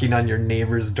and knocking on your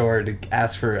neighbor's door to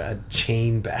ask for a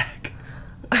chain back.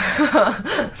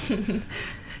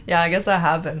 Yeah, I guess that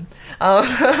happened.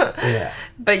 Yeah.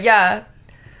 But yeah.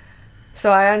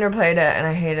 So I underplayed it and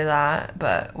I hated that,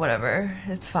 but whatever.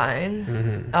 It's fine.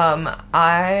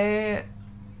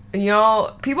 You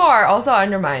know, people are also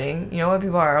undermining. You know what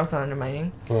people are also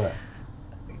undermining? What?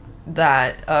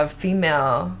 That a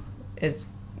female is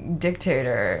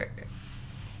dictator.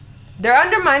 They're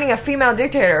undermining a female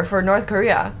dictator for North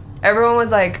Korea. Everyone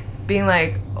was like, being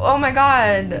like, oh my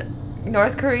god,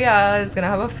 North Korea is gonna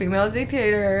have a female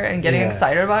dictator and getting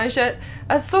excited about it and shit.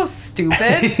 That's so stupid.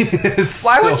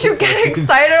 Why would you get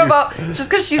excited about just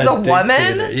because she's a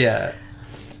woman? Yeah.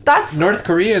 That's North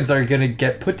Koreans are gonna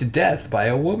get put to death by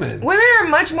a woman. Women are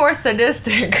much more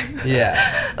sadistic.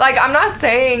 Yeah. Like, I'm not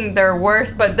saying they're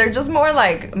worse, but they're just more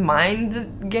like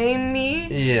mind game me.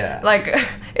 Yeah. Like,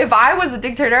 if I was a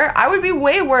dictator, I would be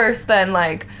way worse than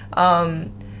like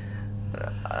Kim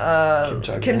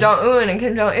Jong-un and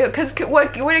Kim Jong-il. Because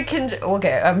what did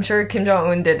okay, I'm sure Kim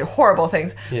Jong-un did horrible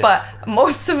things, but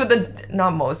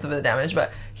not most of the damage,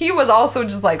 but he was also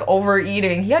just like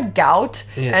overeating. He had gout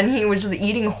and he was just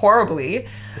eating horribly.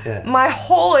 Yeah. My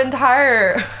whole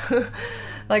entire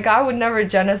like, I would never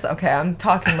genocide. Okay, I'm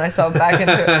talking myself back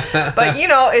into it. But you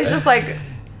know, it's just like,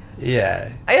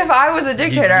 yeah, if I was a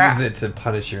dictator, you use it to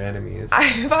punish your enemies.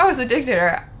 If I was a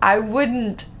dictator, I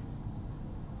wouldn't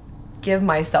give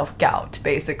myself gout,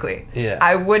 basically. Yeah.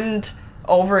 I wouldn't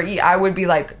overeat. I would be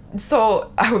like,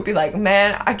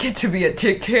 man, I get to be a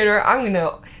dictator. I'm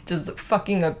gonna just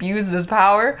fucking abuse this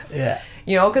power. Yeah.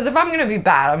 You know, because if I'm gonna be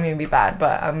bad, I'm gonna be bad.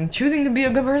 But I'm choosing to be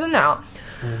a good person now.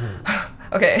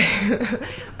 Okay.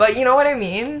 But you know what I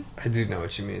mean? I do know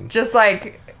what you mean. Just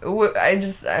like,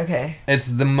 okay.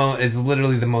 It's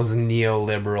literally the most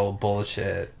neoliberal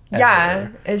bullshit Yeah,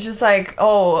 ever. it's just like,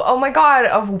 oh my god,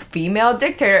 a female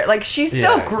dictator. Like, she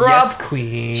still grew up. Yes,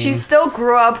 queen. She still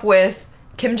grew up with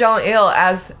Kim Jong-il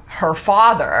as her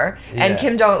father and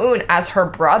Kim Jong-un as her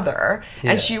brother.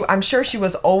 And I'm sure she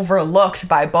was overlooked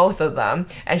by both of them.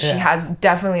 And she has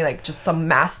definitely, like, just some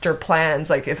master plans,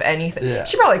 like, if anything. Yeah.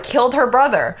 She probably killed her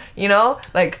brother, you know?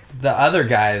 Like, the other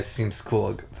guy seems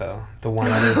cool, though. The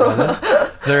one other brother.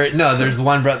 There's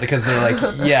one brother, because they're like,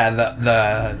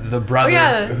 the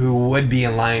brother who would be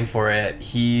in line for it,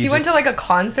 he went to like a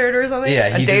concert or something?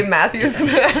 Yeah. Dave Matthews.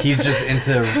 He's just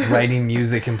into writing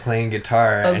music and playing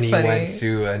guitar, and he went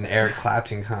to an Eric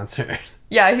Clapton concert.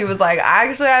 Yeah, he was like,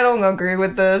 actually, I don't agree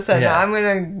with this, and I'm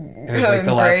gonna it was like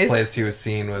the last place he was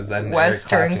seen was at an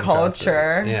Western Eric Clapton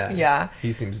culture. Concert. Yeah.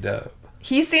 He seems dope.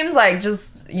 He seems like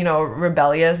just, you know,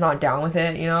 rebellious, not down with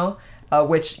it, you know?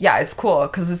 Which, it's cool,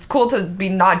 because it's cool to be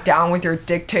not down with your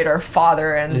dictator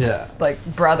father and, like,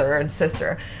 brother and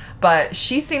sister. But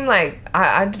she seemed like,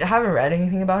 I haven't read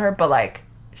anything about her, but, like,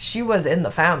 she was in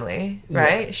the family,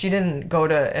 right? Yeah. She didn't go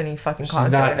to any fucking concert.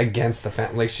 She's not against the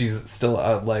family. Like, she's still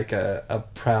a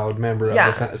proud member of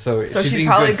the family. So she's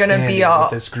probably going to be with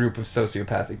this group of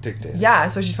sociopathic dictators. Yeah,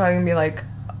 so she's probably going to be, like,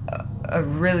 a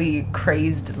really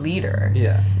crazy leader.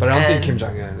 Yeah, but I don't think Kim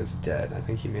Jong-un is dead. I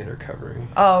think he made a recovery.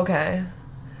 Oh, okay.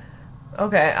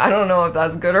 Okay, I don't know if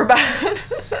that's good or bad.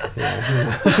 Yeah, who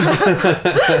knows?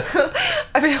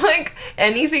 I feel like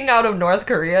anything out of North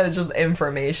Korea is just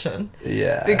information.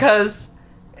 Yeah. Because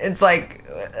it's like,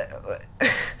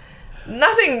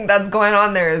 nothing that's going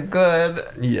on there is good.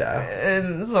 Yeah.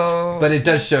 And so... But it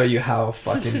does show you how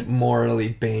fucking morally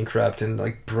bankrupt and,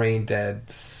 like, brain dead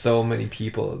so many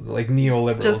people, like,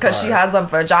 neoliberals just because she has a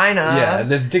vagina. Yeah,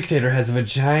 this dictator has a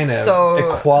vagina. So...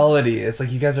 Equality. It's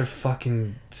like, you guys are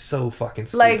so fucking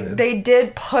stupid. Like, they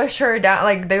did push her down.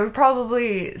 Like, they would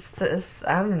probably...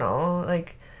 I don't know.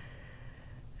 Like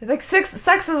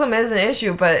sexism is an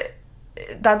issue, but...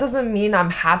 that doesn't mean I'm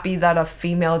happy that a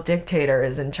female dictator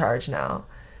is in charge now.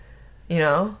 You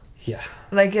know? Yeah.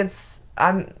 Like,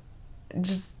 I'm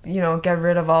just, you know, get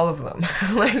rid of all of them.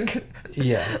 Like...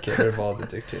 Yeah, get rid of all the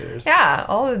dictators. Yeah,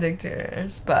 all the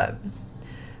dictators. But,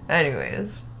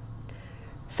 anyways.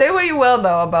 Say what you will,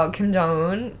 though, about Kim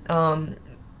Jong-un.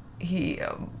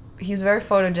 He's very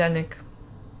photogenic.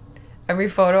 Every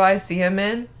photo I see him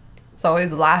in, it's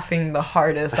always laughing the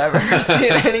hardest I've ever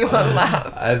seen anyone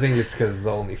laugh. I think it's because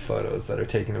the only photos that are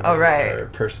taken of him are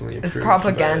personally approved. It's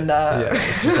propaganda. Yeah,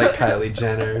 it's just like Kylie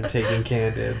Jenner taking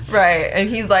candids. Right, and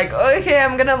he's like, okay,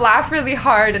 I'm gonna laugh really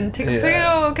hard and take a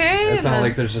photo, okay? It's not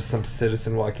like there's just some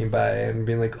citizen walking by and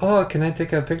being like, oh, can I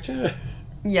take a picture?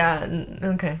 Yeah,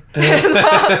 okay.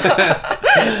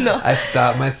 No. I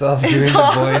stopped myself doing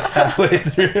the voice halfway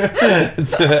through.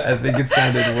 So I think it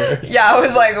sounded worse. Yeah, I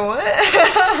was like, what?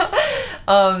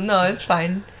 No, it's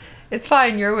fine. It's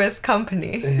fine, you're with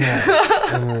company.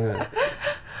 Yeah.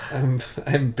 I'm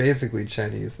basically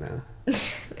Chinese now.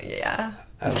 Yeah.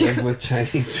 I live with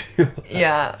Chinese people.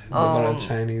 Yeah. I live on a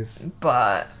Chinese.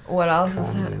 But what else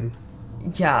commune.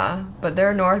 is that? Yeah, but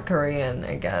they're North Korean,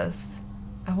 I guess.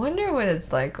 I wonder what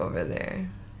it's like over there.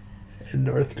 In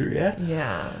North Korea?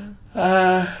 Yeah.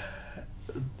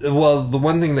 Well, the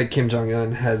one thing that Kim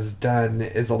Jong-un has done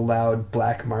is allowed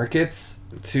black markets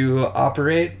to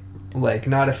operate, like,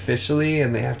 not officially,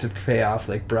 and they have to pay off,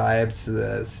 like, bribes to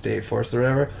the state force or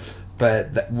whatever,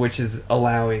 but which is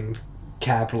allowing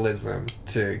capitalism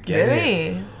to get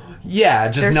in. Yeah,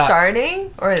 just they're not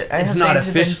starting, or it's have not they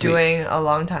officially been doing a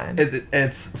long time.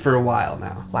 It's for a while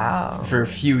now. Wow. For a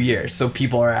few years, so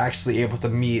people are actually able to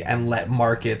meet and let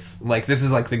markets, like, this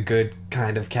is like the good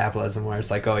kind of capitalism where it's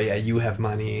like, oh yeah, you have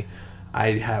money,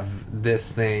 I have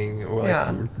this thing, or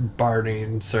like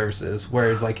bartering services.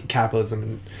 Whereas like capitalism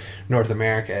in North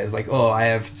America is like, oh, I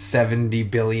have $70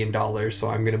 billion, so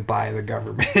I'm gonna buy the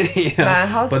government. You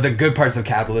know? But the good parts of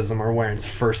capitalism are where it's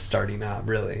first starting up,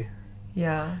 really.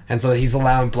 Yeah. And so he's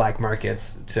allowing black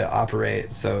markets to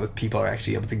operate so people are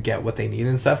actually able to get what they need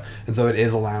and stuff. And so it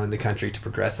is allowing the country to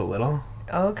progress a little.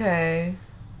 Okay.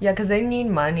 Yeah, because they need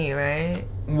money, right?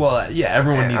 Well, yeah,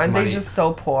 everyone needs money. Aren't they just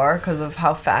so poor because of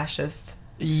how fascist?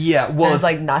 Yeah, well, there's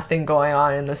like nothing going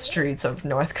on in the streets of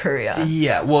North Korea.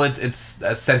 Yeah, well, it's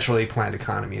a centrally planned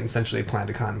economy, and centrally planned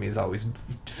economies always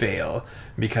fail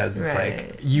because it's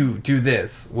like, you do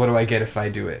this, what do I get if I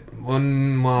do it? Well,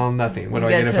 nothing. What do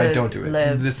I get if I don't do it?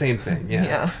 The same thing.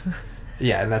 Yeah.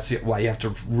 Yeah, and that's why you have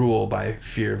to rule by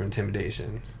fear of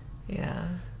intimidation. Yeah.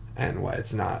 And why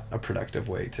it's not a productive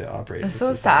way to operate. It's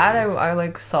so sad. I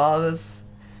like saw this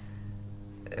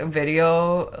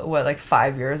video like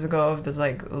 5 years ago of this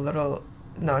like little,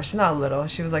 no, she's not little,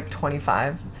 she was like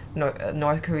 25,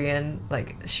 North Korean,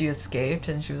 like she escaped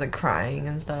and she was like crying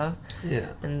and stuff,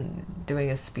 and doing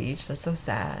a speech. That's so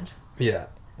sad. Yeah,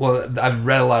 well, I've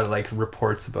read a lot of like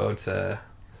reports about or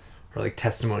like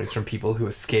testimonies from people who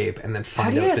escape and then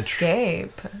find out the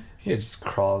escape. You just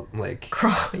crawl,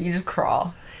 you just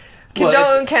crawl. Kim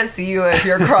Jong-un can't see you if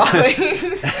you're crawling.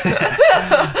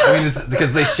 I mean, it's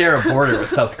because they share a border with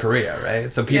South Korea,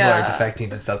 right? So people are defecting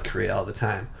to South Korea all the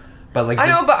time. But like, I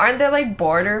know, but aren't there like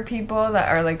border people that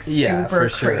are like super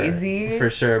crazy? For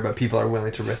sure, but people are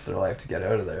willing to risk their life to get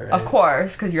out of there. Right? Of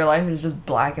course, because your life is just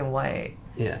black and white.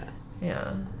 Yeah.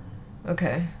 Yeah.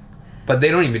 Okay. But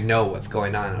they don't even know what's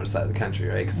going on outside the country,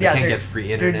 right? Because they can't get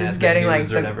free internet. They're just getting like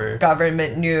the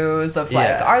government news of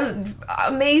like our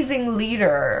amazing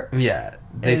leader. Yeah,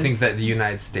 they think that the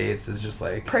United States is just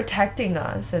like protecting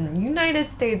us, and United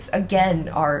States again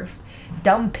are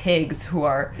dumb pigs who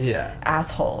are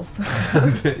assholes.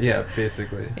 Yeah,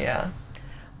 basically. Yeah.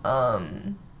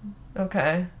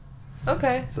 Okay.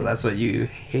 Okay. So that's what you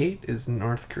hate is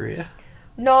North Korea?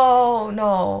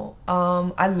 No.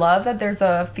 I love that there's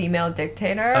a female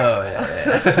dictator. Oh,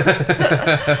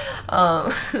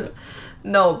 yeah.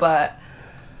 No, but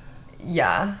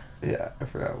yeah. Yeah, I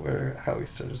forgot how we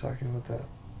started talking about that.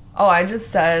 Oh, I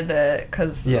just said it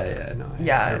because... Yeah, no.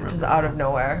 I just out of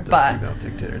nowhere. The female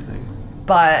dictator thing.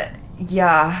 But,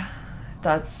 yeah,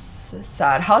 that's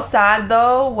sad. How sad,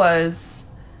 though, was...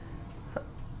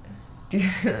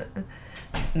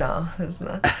 No, it's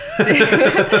not.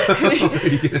 What were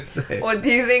you gonna say? What do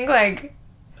you think, like,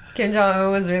 Kim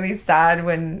Jong-un was really sad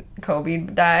when Kobe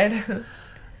died?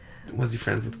 Was he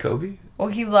friends with Kobe? Well,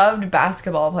 he loved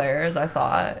basketball players, I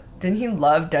thought. Didn't he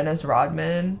love Dennis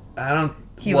Rodman?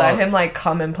 He let him, like,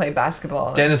 come and play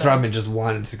basketball. Dennis Rodman just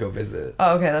wanted to go visit.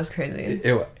 Oh, okay, that's crazy.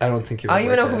 I don't think he was, I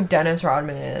don't even know who Dennis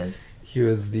Rodman is. He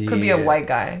was the... Could be a white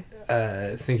guy.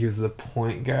 I think he was the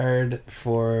point guard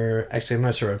for... Actually, I'm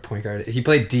not sure what point guard... He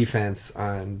played defense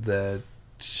on the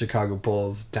Chicago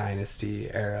Bulls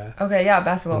dynasty era. Okay, yeah,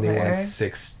 basketball player. And they won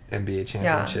 6 NBA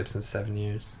championships in 7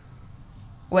 years.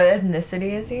 What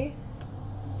ethnicity is he?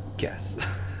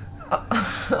 Guess.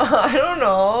 I don't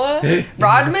know.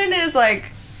 Rodman is like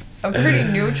a pretty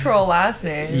neutral last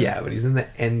name. Yeah, but he's in the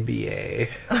NBA.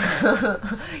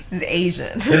 He's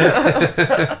Asian.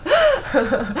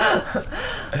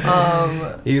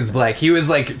 He was black. He was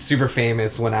like super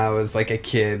famous when I was like a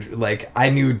kid. Like I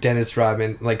knew Dennis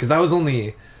Rodman, like, because I was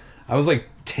like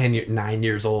 9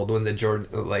 years old when the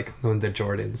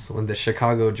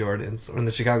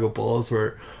Chicago Bulls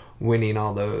were winning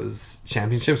all those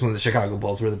championships, when the Chicago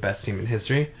Bulls were the best team in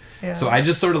history. Yeah. So I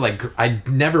just sort of like, I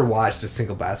never watched a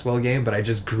single basketball game, but I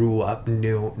just grew up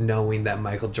knowing that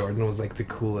Michael Jordan was like the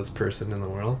coolest person in the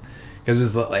world. Because it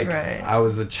was like, I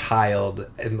was a child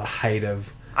in the height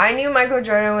of... I knew Michael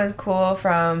Jordan was cool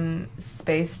from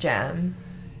Space Jam.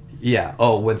 Yeah.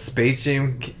 Oh, when Space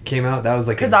Jam came out, that was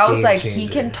like because I was like, he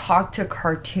can talk to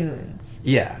cartoons.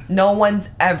 Yeah. No one's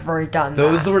ever done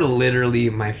Those that. were literally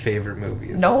my favorite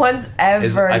movies. No one's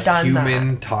ever done that. A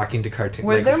human talking to cartoons.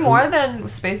 Were there more than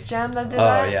Space Jam that did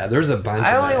that? Oh yeah, there was a bunch.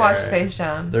 I only watched Space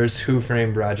Jam. There's Who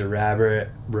Framed Roger Rabbit.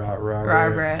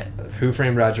 Who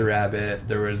Framed Roger Rabbit.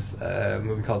 There was a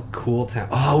movie called Cool Town.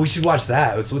 Oh, we should watch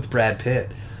that. It was with Brad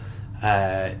Pitt.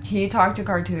 He talked to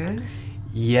cartoons?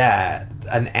 Yeah,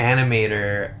 an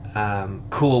animator.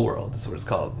 Cool World is what it's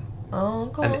called. Oh,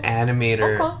 cool. An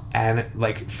animator,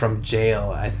 like from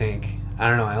jail, I think. I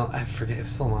don't know. I forget. It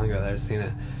was so long ago that I've seen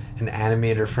it. An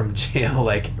animator from jail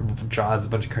like draws a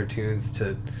bunch of cartoons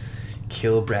to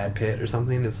kill Brad Pitt or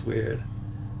something. It's weird.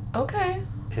 Okay.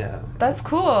 Yeah. That's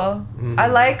cool. Mm-hmm. I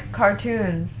like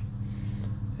cartoons.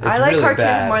 I like really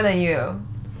cartoons more than you.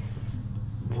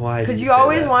 Why? Because you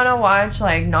always want to watch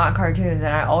like not cartoons,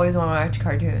 and I always want to watch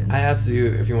cartoons. I asked you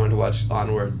if you wanted to watch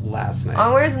Onward last night.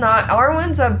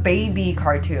 Onward's a baby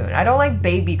cartoon. I don't like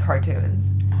baby cartoons.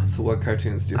 So what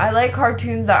cartoons do you I like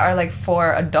cartoons that are like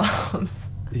for adults.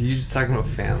 You're just talking about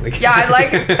Family Guy. Yeah, I like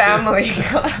Family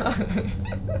Guy.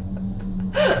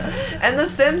 And The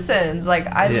Simpsons. Like,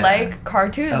 I like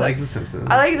cartoons. I like The Simpsons.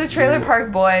 I like the Trailer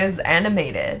Park Boys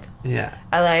animated. Yeah.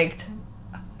 I liked,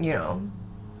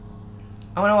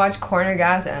 I want to watch Corner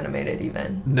Gas animated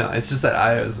even. No, it's just that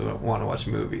I always want to watch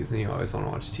movies and you always want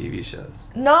to watch TV shows.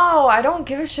 No, I don't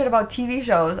give a shit about TV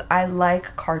shows. I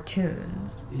like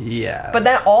cartoons. Yeah. But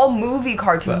then all movie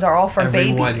cartoons are all for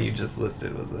babies. Everyone you just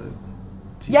listed was a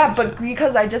TV show. But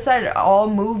because I just said all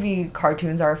movie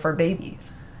cartoons are for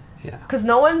babies. Yeah. Because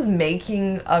no one's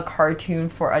making a cartoon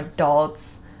for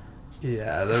adults.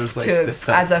 Yeah, there was like the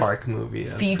South Park movie.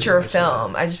 Feature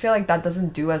film. I just feel like that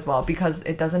doesn't do as well because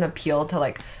it doesn't appeal to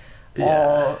like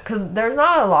all... Because there's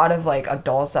not a lot of like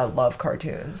adults that love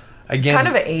cartoons. Again, it's kind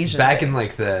of an Asian back thing. in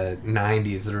like the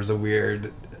 90s, there was a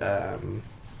weird...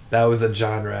 that was a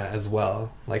genre as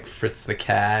well. Like Fritz the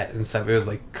Cat and stuff. It was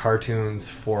like cartoons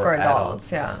for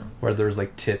adults. Yeah. Where there was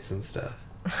like tits and stuff.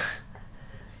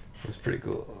 It was pretty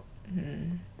cool.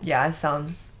 Mm-hmm. Yeah, it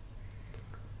sounds...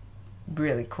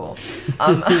 really cool.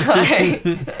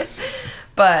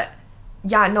 But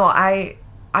yeah, no, I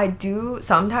do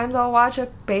sometimes I'll watch a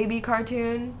baby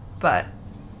cartoon, but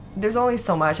there's only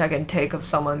so much I can take of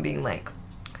someone being like,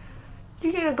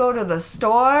 "You gonna go to the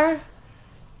store?"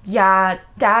 Yeah,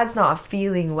 Dad's not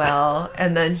feeling well,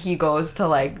 and then he goes to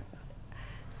like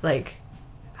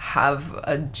have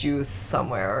a juice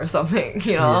somewhere or something,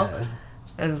 Yeah.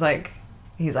 And it's like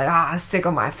he's like, sick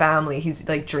of my family. He's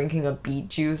like drinking a beet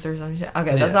juice or some shit.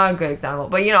 Okay, that's not a good example.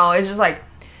 But it's just like...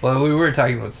 Well, we were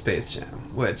talking about Space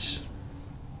Jam, which...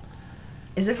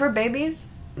 Is it for babies?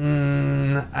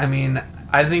 I mean,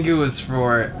 I think it was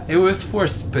for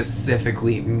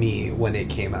specifically me when it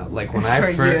came out. Like when I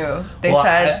first... For you. They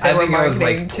said they were marketing I was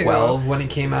like 12 when it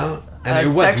came out. And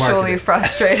it was sexually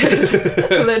frustrated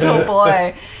little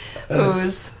boy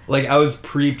who's... Like, I was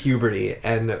pre-puberty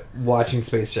and watching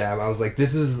Space Jam. I was like,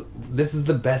 this is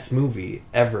the best movie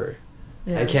ever.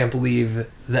 Yeah. I can't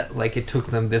believe that, like, it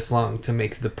took them this long to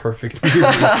make the perfect movie.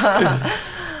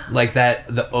 Like,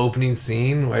 the opening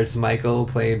scene where it's Michael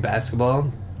playing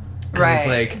basketball. And he's,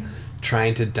 like,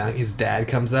 trying to dunk. His dad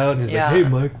comes out and he's like, "Hey,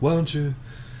 Mike, why don't you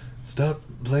stop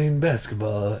playing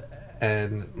basketball?"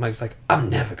 And Mike's like, "I'm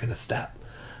never going to stop.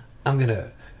 I'm going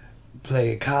to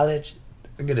play college.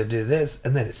 I'm gonna do this,"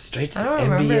 and then it's straight to the NBA. I don't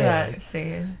remember that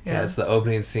scene. Yeah, it's the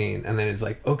opening scene, and then it's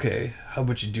like, "Okay, how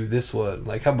about you do this one?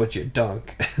 Like, how about you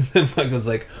dunk?" And then Michael's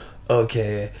like,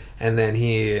 "Okay," and then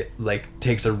he like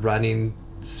takes a running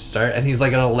start, and he's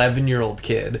like an 11-year-old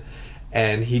kid,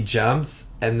 and he jumps,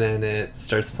 and then it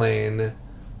starts playing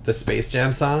the Space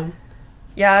Jam song.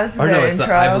 Yeah, that's a good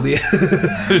intro. I believe.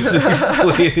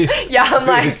 Yeah, I'm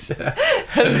like,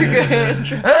 that's a good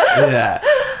intro. Yeah.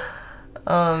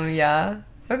 Yeah.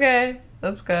 Okay,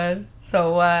 that's good.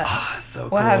 So what?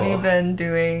 What have you been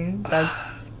doing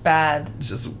that's bad?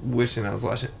 Just wishing I was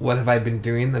watching. What have I been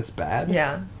doing that's bad?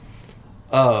 Yeah.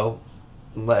 Oh,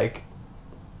 like,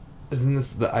 isn't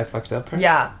this the I fucked up part?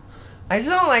 Yeah. I just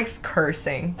don't like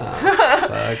cursing. Oh,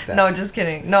 fuck that. No, just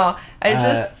kidding. No,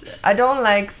 I don't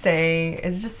like saying,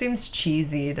 it just seems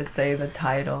cheesy to say the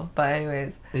title. But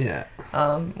anyways. Yeah.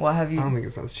 What have you... I don't think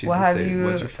it sounds cheesy to say,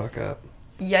 what'd you fuck up?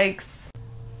 Yikes.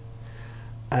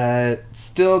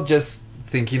 Still just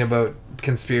thinking about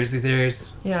conspiracy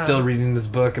theories. Yeah. Still reading this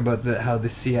book about how the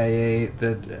CIA,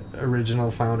 the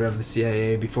original founder of the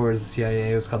CIA, before it was the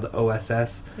CIA, it was called the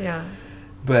OSS. Yeah.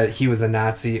 But he was a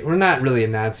Nazi, or not really a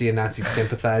Nazi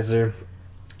sympathizer.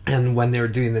 And when they were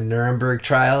doing the Nuremberg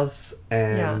trials,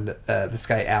 and this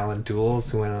guy Alan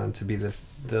Dulles, who went on to be the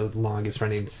longest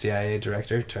running CIA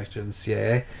director of the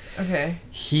CIA. Okay.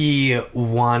 He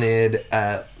wanted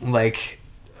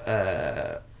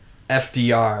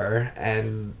FDR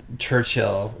and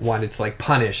Churchill wanted to like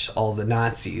punish all the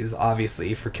Nazis,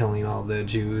 obviously, for killing all the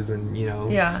Jews and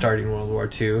starting World War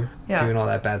II, doing all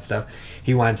that bad stuff.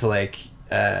 He wanted to like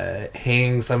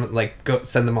hang some, like go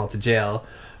send them all to jail.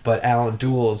 But Alan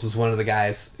Dulles was one of the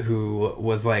guys who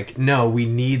was like, no, we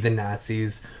need the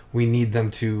Nazis. We need them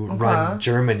to run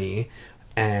Germany.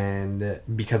 And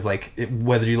because, like,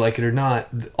 whether you like it or not,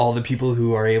 all the people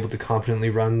who are able to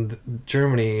competently run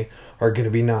Germany are going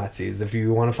to be Nazis. If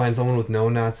you want to find someone with no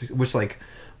Nazis, which, like,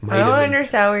 might I don't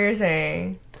understand what you're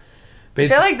saying. I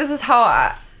feel like this is how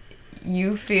I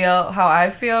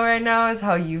feel right now is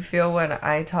how you feel when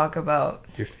I talk about...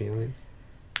 Your feelings?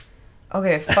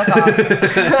 Okay, fuck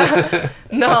off.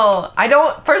 No, I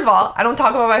don't. First of all, I don't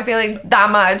talk about my feelings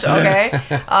that much, okay?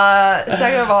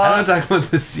 Second of all... I don't talk about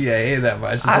the CIA that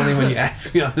much. It's only when you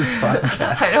ask me on this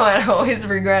podcast. I know, and I always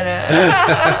regret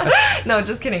it. No,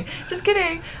 just kidding. Just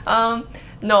kidding.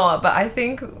 No, but I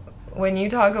think when you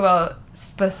talk about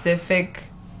specific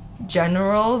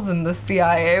generals in the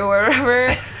CIA or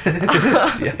whatever...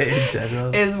 CIA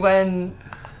generals? Is when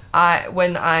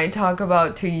I talk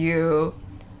about to you...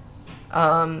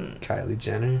 Kylie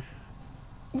Jenner?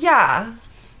 Yeah.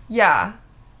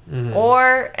 Mm-hmm.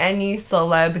 Or any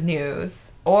celeb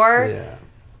news. Or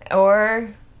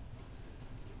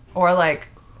like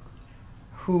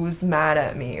who's mad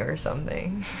at me or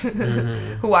something.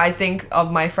 Mm-hmm. Who I think of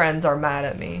my friends are mad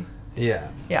at me.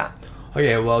 Yeah. Yeah.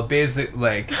 Okay, well, basically,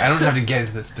 like, I don't have to get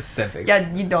into the specifics.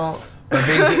 Yeah, you don't. But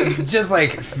basically, just,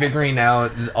 like, figuring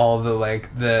out all the, like,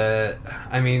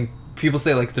 I mean... People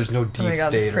say, like, there's no deep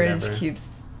state or whatever. The fridge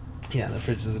keeps... Yeah, the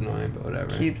fridge is annoying, but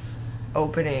whatever. Keeps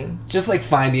opening. Just, like,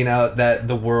 finding out that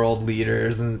the world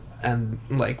leaders and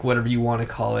like, whatever you want to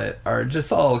call it, are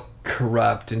just all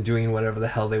corrupt and doing whatever the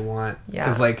hell they want. Yeah.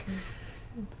 Because, like,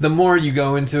 the more you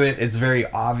go into it, it's very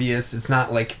obvious. It's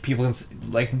not, like, people...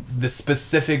 Like, the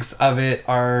specifics of it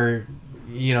are...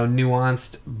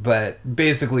 nuanced, but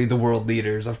basically the world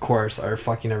leaders, of course, are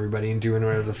fucking everybody and doing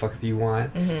whatever the fuck you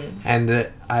want. Mm-hmm. And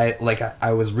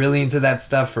I was really into that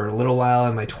stuff for a little while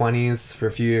in my 20s, for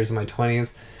a few years in my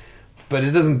 20s, but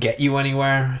it doesn't get you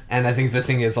anywhere. And I think the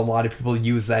thing is, a lot of people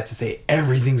use that to say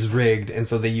everything's rigged, and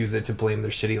so they use it to blame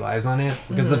their shitty lives on it.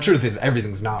 Because the truth is,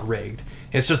 everything's not rigged.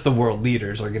 It's just the world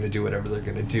leaders are going to do whatever they're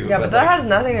going to do. Yeah, but that has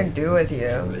nothing to do with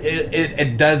you.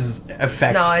 It does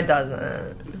affect... No, it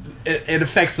doesn't. It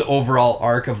affects the overall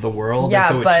arc of the world, and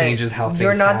so it changes how things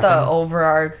happen. You're not the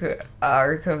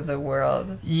arc of the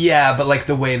world. Yeah, but like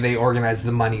the way they organize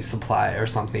the money supply or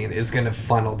something is going to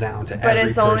funnel down to every person. But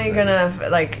it's only going to,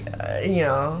 like,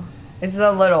 it's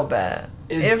a little bit.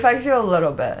 It affects you a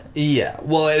little bit. Yeah,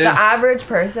 well... The average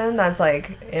person that's,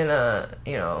 like, in a,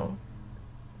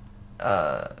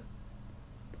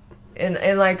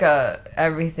 in like a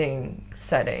everything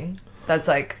setting, that's,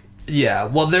 like... Yeah,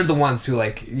 well, they're the ones who,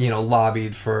 like,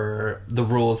 lobbied for the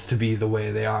rules to be the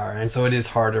way they are. And so it is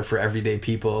harder for everyday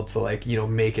people to, like,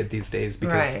 make it these days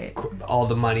because all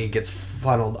the money gets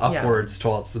funneled upwards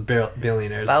towards the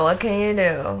billionaires. But what can you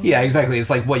do? Yeah, exactly. It's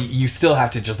like, you still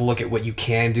have to just look at what you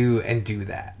can do and do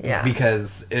that. Yeah.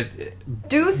 Because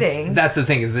do things. That's the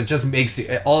thing, is it just makes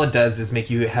you... All it does is make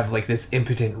you have, like, this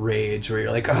impotent rage where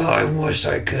you're like, oh, I wish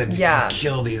I could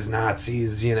kill these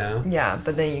Nazis, Yeah,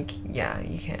 but then you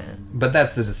can't. But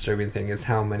that's the disturbing thing, is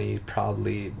how many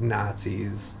probably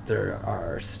Nazis there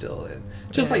are still in.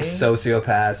 Just like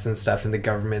sociopaths and stuff in the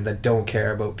government that don't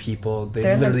care about people.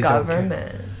 They're literally the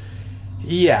government. Don't care.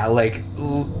 Yeah, like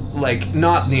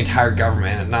not the entire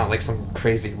government, and not like some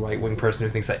crazy right-wing person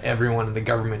who thinks that everyone in the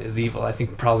government is evil. I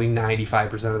think probably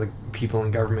 95% of the people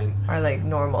in government are like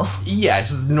normal. Yeah,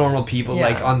 just normal people. Yeah.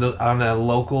 Like on a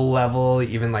local level,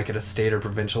 even like at a state or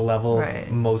provincial level,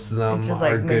 most of them are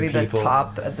like good people. The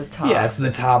top at the top. Yeah, it's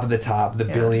the top of the top, the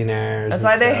billionaires. That's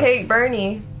why they hate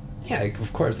Bernie. Yeah,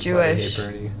 of course. That's why they hate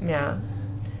Bernie. Yeah.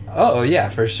 Oh, yeah,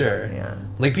 for sure. Yeah.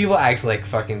 Like, people act like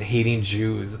fucking hating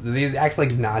Jews. They act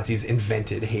like Nazis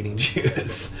invented hating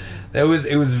Jews. It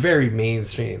was very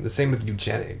mainstream. The same with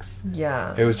eugenics.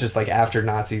 Yeah. It was just like after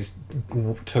Nazis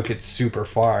took it super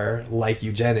far, like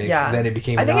eugenics, then it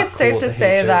became not cool to hate Jews. I think it's safe to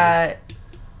say that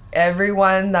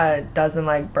everyone that doesn't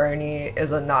like Bernie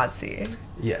is a Nazi.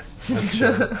 Yes, that's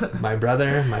true. My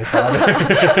brother, my father.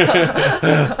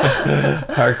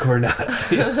 Hardcore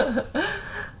Nazis.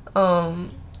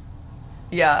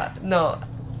 Yeah, no.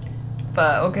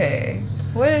 But okay.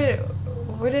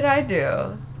 What did I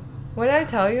do? What did I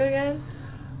tell you again?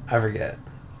 I forget.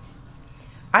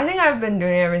 I think I've been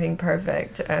doing everything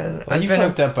perfect, and well, I've you been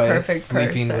fucked up by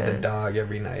sleeping person. with a dog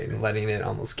every night and letting it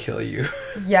almost kill you.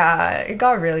 Yeah, it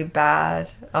got really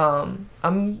bad.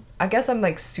 I guess I'm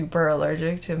like super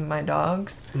allergic to my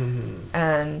dogs,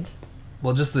 and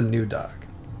well, just the new dog.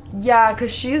 Yeah,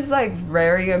 cause she's like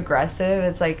very aggressive.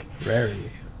 It's like very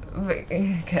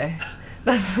okay.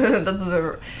 That's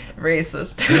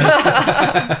racist.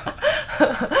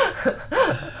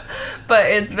 But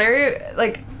it's very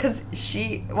like cause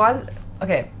she wants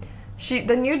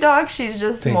the new dog, she's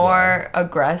just Pink more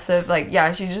aggressive. Like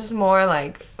yeah, she's just more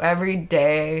like every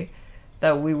day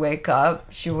that we wake up,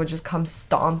 she would just come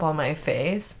stomp on my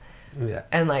face. Yeah.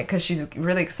 And like cause she's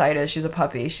really excited, she's a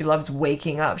puppy, she loves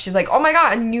waking up. She's like, oh my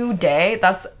god, a new day,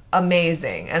 that's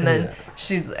amazing. And then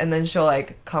she'll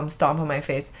like come stomp on my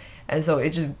face, and so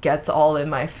it just gets all in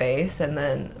my face, and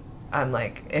then I'm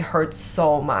like, it hurts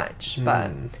so much.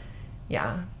 But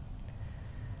yeah,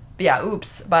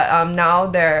 oops. But now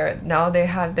they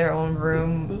have their own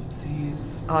room.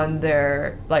 Oopsies. On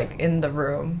their like in the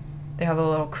room, they have a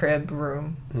little crib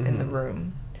room in the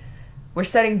room. We're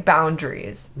setting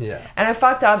boundaries. Yeah. And I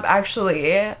fucked up,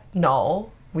 actually.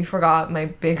 No, we forgot my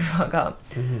big fuck up.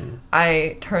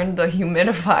 I turned the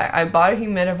humidifier. I bought a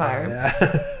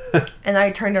humidifier. And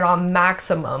I turned it on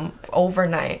maximum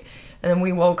overnight. And then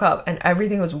we woke up and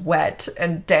everything was wet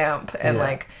and damp. And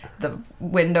like the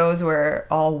windows were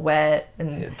all wet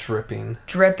and dripping.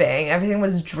 Everything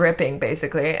was dripping,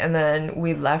 basically. And then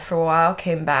we left for a while,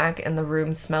 came back, and the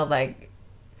room smelled like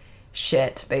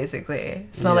shit, basically.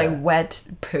 Smelled like wet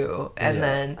poo.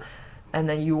 And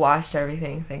then you washed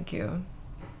everything. Thank you.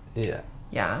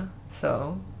 Yeah,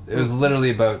 so it was literally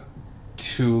about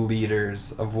 2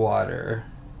 liters of water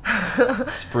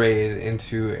sprayed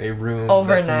into a room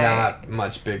overnight. That's not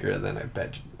much bigger than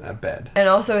a bed. And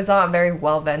also it's not very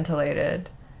well ventilated.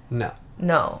 No.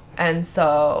 And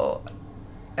so,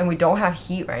 and we don't have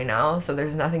heat right now, so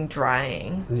there's nothing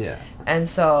drying. And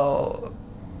so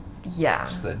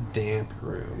just a damp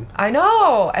room. I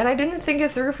know, and I didn't think it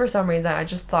through for some reason. I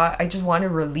just thought I just wanted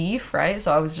relief, right?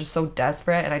 So I was just so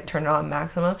desperate, and I turned it on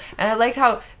maximum. And I liked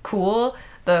how cool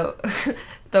the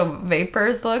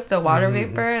vapors looked, the water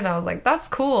vapor, and I was like, that's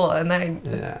cool. And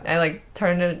then I like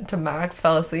turned it to max,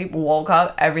 fell asleep, woke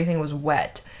up, everything was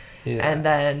wet. And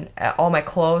then all my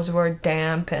clothes were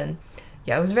damp, and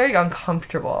it was very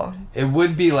uncomfortable. It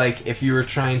would be like if you were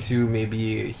trying to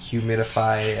maybe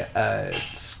humidify a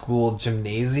school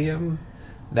gymnasium.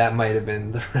 That might have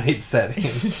been the right setting.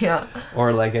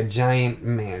 Or like a giant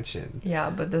mansion. Yeah,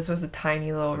 but this was a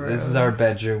tiny little room. This is our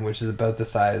bedroom, which is about the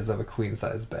size of a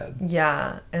queen-size bed.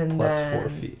 Yeah, and plus then 4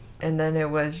 feet. And then it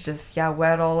was just,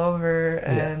 wet all over,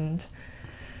 and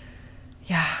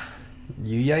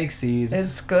You yikesied.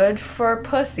 It's good for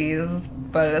pussies,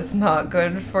 but it's not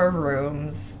good for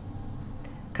rooms.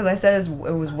 Because I said it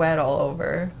was wet all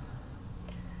over.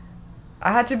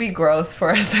 I had to be gross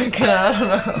for a second, I don't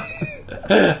know.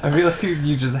 I feel like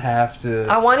you just have to...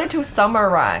 I wanted to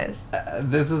summarize.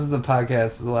 This is the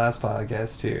last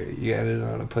podcast too. You ended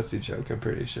on a pussy joke, I'm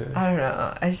pretty sure. I don't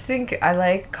know. I just think I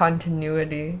like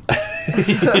continuity.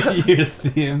 Your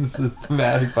theme's a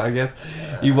thematic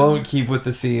podcast. You won't keep with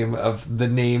the theme of the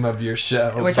name of your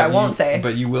show. Which I won't say.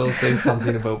 But you will say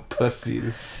something about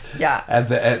pussies.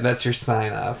 That's your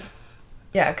sign off.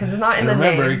 Yeah, because it's not in the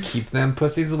name. Remember, keep them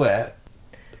pussies wet.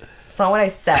 It's not what I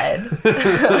said.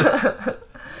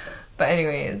 But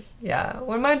anyways,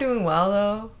 what am I doing well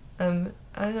though?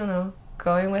 I don't know,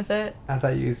 going with it. I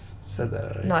thought you said that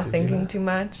already. Not thinking too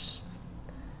much.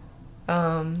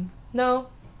 No.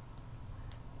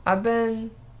 I've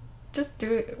been just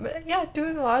doing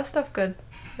a lot of stuff good.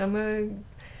 I'm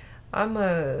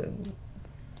a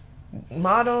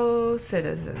model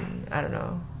citizen. I don't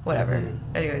know. Whatever.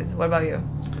 Anyways, what about you?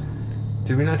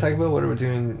 Did we not talk about what we're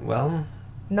doing well?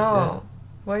 No.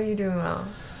 What are you doing well?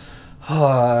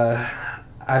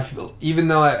 I feel, even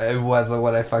though it was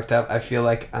what I fucked up, I feel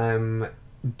like I'm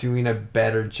doing a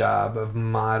better job of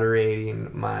moderating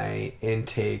my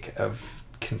intake of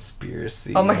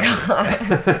conspiracy. Oh my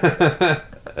god.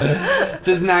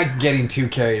 Just not getting too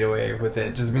carried away with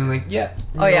it. Just being like,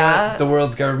 the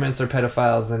world's governments are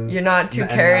pedophiles, and you're not too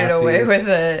carried Nazis. Away with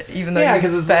it, even though you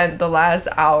spent the last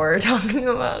hour talking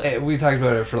about it. We talked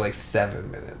about it for like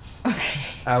 7 minutes. Okay.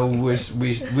 I wish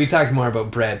we talked more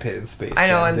about Brad Pitt and Space Jam. I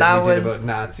know, and than we did about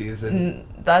Nazis and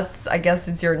that's, I guess,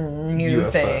 it's your new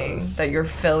UFOs. thing that you're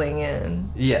filling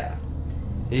in. Yeah.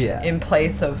 In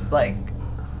place of like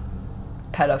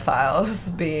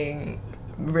pedophiles being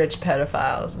rich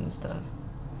pedophiles and stuff.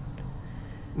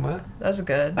 What? That's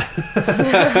good.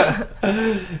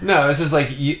 No, it's just like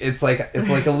it's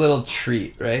like a little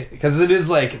treat, right? Because it is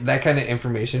like that kind of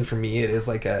information for me. It is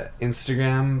like a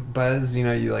Instagram buzz. You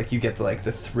know, you get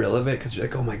the thrill of it because you're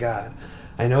like, oh my god,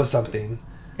 I know something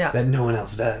that no one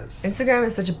else does. Instagram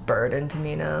is such a burden to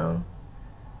me now.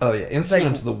 Oh yeah,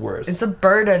 Instagram's the worst. It's a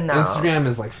burden now. Instagram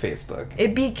is like Facebook.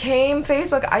 It became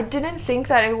Facebook. I didn't think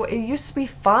that it used to be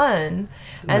fun.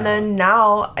 And then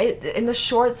now, in the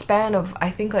short span of, I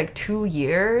think, 2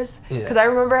 years, because I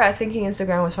remember thinking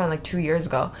Instagram was fun 2 years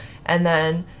ago, and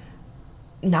then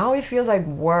now it feels like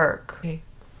work.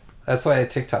 That's why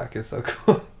TikTok is so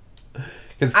cool.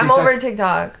 I'm over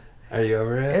TikTok. Are you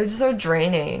over it? It was so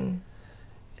draining,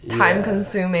 time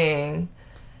consuming,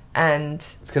 and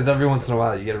it's because every once in a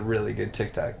while you get a really good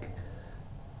TikTok.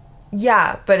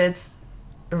 Yeah, but it's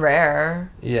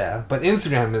rare. Yeah, but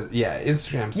Instagram's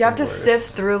you have to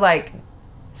sift through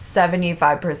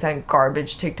 75%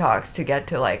 garbage TikToks to get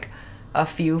to a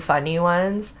few funny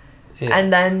ones. Yeah.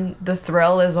 And then the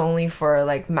thrill is only for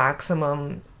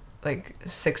maximum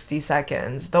 60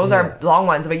 seconds. Those are long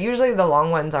ones, but usually the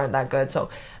long ones aren't that good. So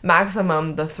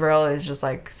maximum the thrill is just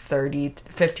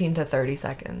 15 to 30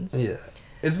 seconds. Yeah.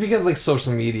 It's because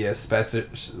social media,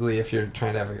 especially if you're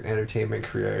trying to have an entertainment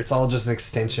career, it's all just an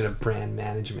extension of brand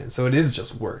management. So it is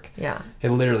just work. Yeah.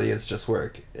 It literally is just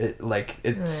work.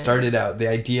 It started out, the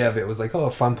idea of it was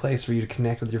a fun place for you to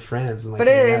connect with your friends and but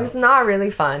it's not really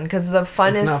fun because the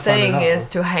funnest thing is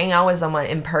to hang out with someone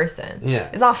in person. Yeah.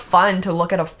 It's not fun to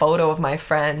look at a photo of my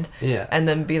friend and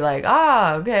then be like,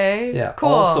 okay, cool.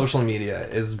 All social media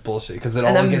is bullshit because it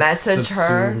all gets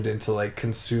subsumed into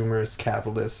consumers,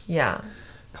 capitalists.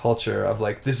 Culture of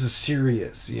this is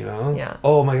serious,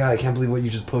 oh my god, I can't believe what you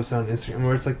just posted on Instagram,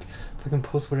 where it's fucking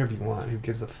post whatever you want, who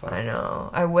gives a fuck. I know.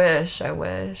 I wish I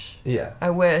wish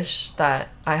that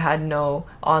I had no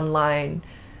online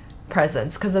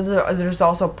presence because there's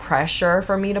also pressure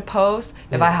for me to post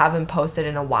if I haven't posted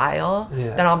in a while.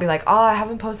 Then I'll be like, oh, I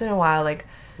haven't posted in a while,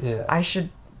 I should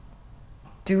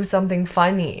do something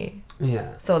funny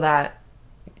so that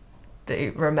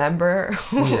they remember.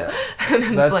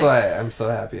 That's why I'm so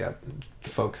happy I'm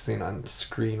focusing on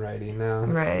screenwriting now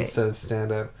instead of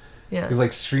stand-up. Because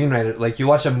screenwriter, you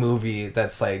watch a movie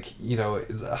that's it's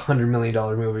a $100 million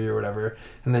movie or whatever,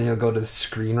 and then you'll go to the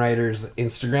screenwriter's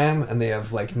Instagram and they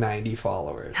have 90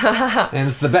 followers, and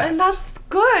it's the best. And that's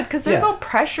good because there's no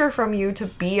pressure from you to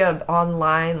be an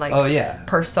online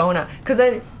persona. Because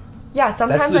then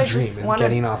sometimes that's the dream is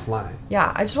getting offline.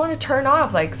 I just want to turn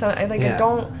off I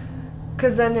don't.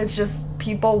 Because then it's just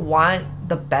people want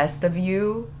the best of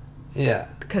you. Yeah.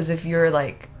 Because if you're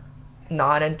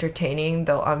not entertaining,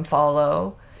 they'll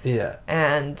unfollow. Yeah.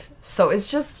 And so it's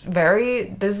just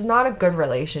there's not a good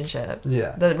relationship.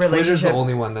 Yeah. Twitter's the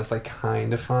only one that's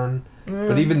kind of fun.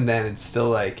 But even then, it's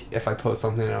still if I post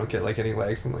something and I don't get any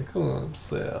likes, I'm oh, I'm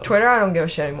sad. Twitter, I don't give a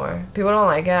shit anymore. People don't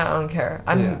like it, I don't care.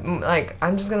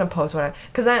 I'm just gonna post what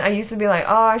because then I used to be oh,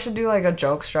 I should do a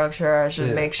joke structure. I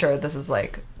should make sure this is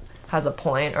has a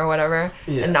point or whatever.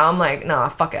 And now I'm nah,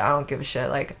 fuck it, I don't give a shit.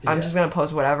 I'm just gonna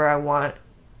post whatever I want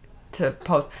to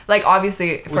post.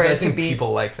 Obviously for which it I think to be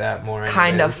people like that more anyways.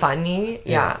 Kind of funny.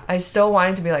 I still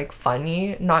want it to be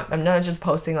funny. I'm not just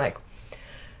posting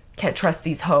can't trust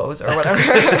these hoes or whatever.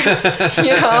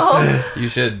 You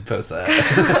should post that.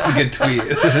 That's a good tweet.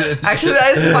 Actually,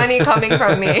 that is funny coming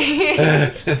from me.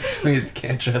 Just tweet,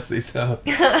 can't trust these hoes.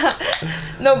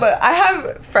 No, but I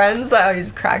have friends that I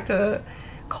just cracked a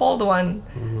cold one.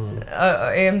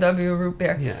 AMW root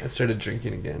beer. Yeah, I started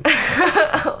drinking again.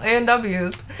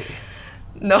 AMWs.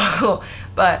 No,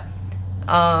 but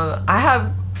I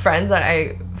have friends that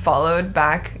I followed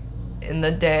back in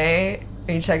the day.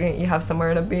 Are you checking you have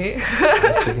somewhere to be? I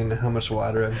was checking how much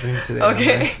water I've drank today.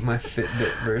 Okay. My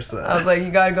Fitbit Versa. I was you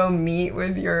gotta go meet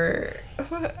with your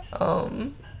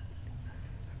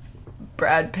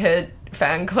Brad Pitt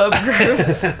fan club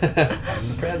groups. I'm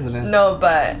the president. No,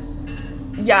 but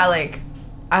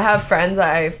I have friends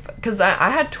that because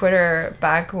I had Twitter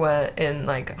back when in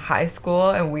high school,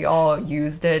 and we all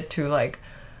used it to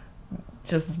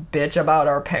just bitch about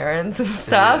our parents and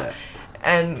stuff.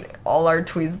 And all our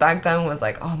tweets back then was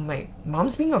oh, my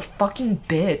mom's being a fucking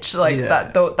bitch.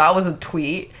 That was a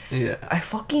tweet. Yeah. I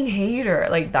fucking hate her.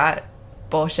 That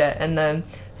bullshit. And then,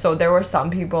 so there were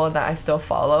some people that I still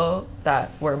follow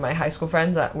that were my high school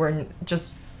friends that were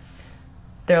just,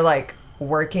 they're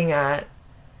working at,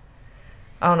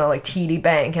 I don't know, TD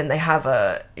Bank, and they have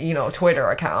a, Twitter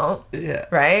account. Yeah.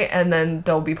 Right? And then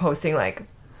they'll be posting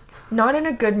not in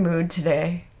a good mood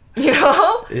today.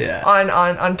 Yeah.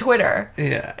 On Twitter.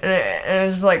 Yeah.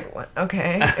 And it's just what?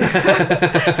 Okay.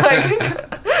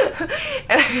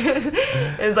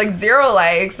 it's like 0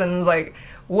 likes, and it's like,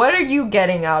 what are you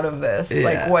getting out of this? Yeah.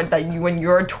 Like, what that you when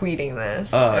you're tweeting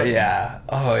this? Oh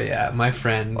yeah. My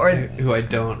friend, who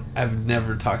I've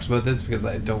never talked about this because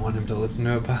I don't want him to listen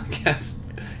to a podcast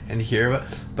and hear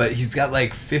about, but he's got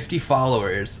like 50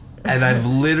 followers, and I've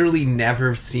literally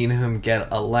never seen him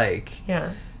get a like.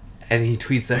 Yeah. And he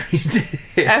tweets every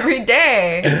day. Every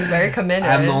day. Very committed.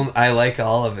 I like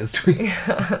all of his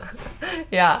tweets.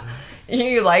 Yeah.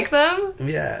 You like them?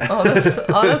 Yeah. Oh,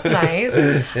 that's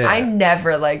nice. Yeah. I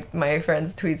never like my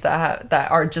friends' tweets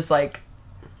that are just like,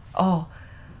 oh,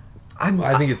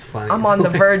 I think it's funny. I'm on the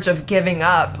verge of giving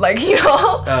up. Like, you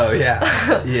know? Oh,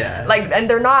 yeah. Yeah. Like, and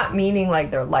they're not meaning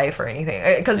like their life or anything.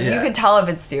 Because you can tell if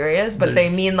it's serious, but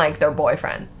they mean like their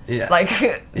boyfriend. Yeah. Like,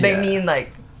 they mean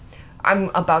like,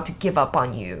 I'm about to give up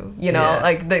on you, you know? Yeah.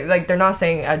 Like they're not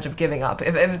saying edge of giving up.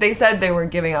 If they said they were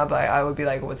giving up, I would be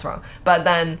like, what's wrong? But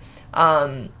then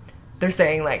they're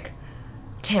saying like,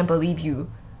 can't believe you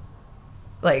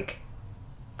like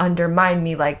undermine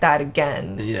me like that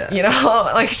again. Yeah. You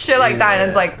know? Like shit like that. And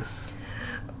it's like,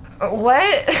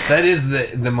 what? That is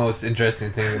the most interesting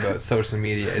thing about social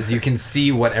media is you can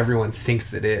see what everyone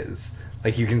thinks it is.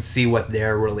 Like, you can see what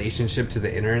their relationship to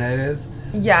the internet is.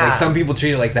 Yeah. Like, some people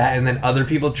treat it like that, and then other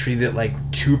people treat it, like,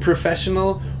 too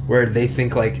professional, where they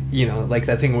think, like, you know, like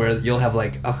that thing where you'll have,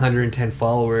 like, 110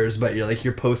 followers, but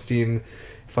you're posting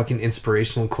fucking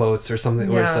inspirational quotes or something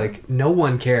where it's like, no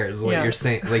one cares what you're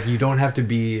saying. Like, you don't have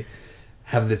to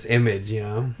have this image, you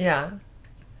know? Yeah.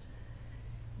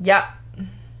 Yeah.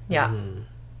 Yeah.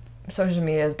 Social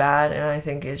media is bad, and I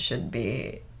think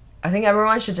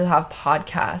everyone should just have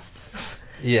podcasts.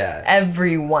 Yeah.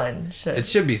 Everyone should. It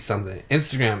should be something.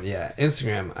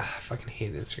 Instagram, I fucking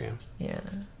hate Instagram. Yeah.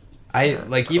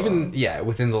 Even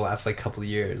within the last like couple of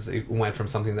years, it went from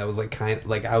something that was like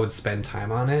I would spend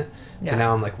time on it to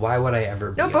now I'm like, why would I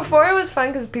ever be before on this? It was fun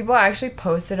because people actually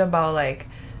posted about like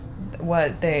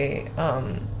what they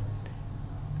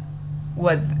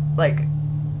like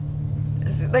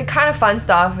kind of fun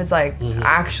stuff. It's like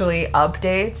actually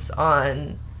updates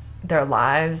on their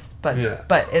lives, but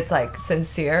it's like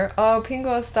sincere. Oh,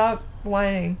 Pingo, stop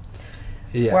whining.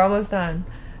 Yeah, we're almost done.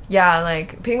 Yeah,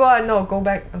 like Pingo, no, go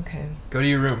back. Okay, go to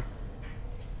your room.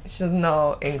 She doesn't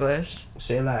know English.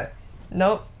 谁来?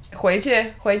 Nope. 回去.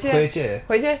 Pingo, 回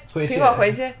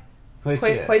去.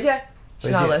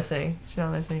 She's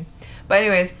not listening. But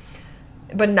anyways,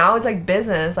 but now it's like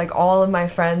business. Like all of my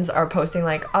friends are posting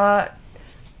like,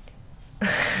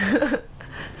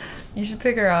 you should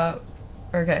pick her up.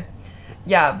 Okay.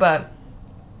 Yeah, but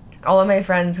all of my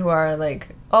friends who are like,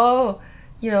 oh,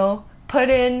 you know, put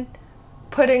in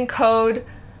code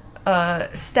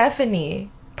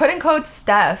Stephanie. Put in code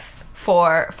Steph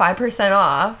for 5%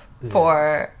 off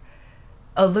for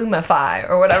Illumify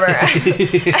or whatever. And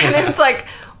it's like,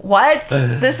 what?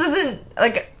 This isn't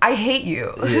like, I hate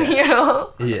you. You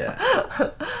know? Yeah.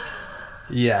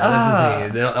 Yeah, that's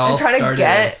the thing. It all trying started to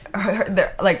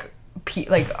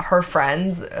get her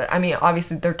friends. I mean,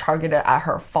 obviously they're targeted at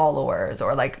her followers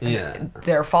or like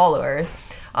their followers.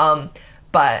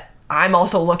 But I'm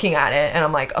also looking at it and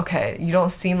I'm like, okay, you don't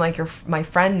seem like you're my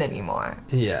friend anymore.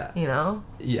 Yeah. You know?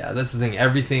 Yeah, that's the thing.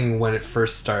 Everything when it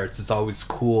first starts, it's always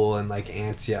cool and like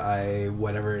anti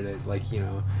whatever it is. Like, you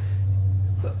know,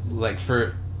 like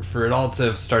for it all to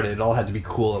have started, it all had to be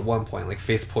cool at one point. Like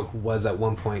Facebook was at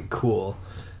one point cool.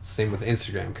 Same with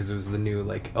Instagram because it was the new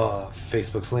like, oh,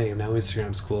 Facebook's lame, now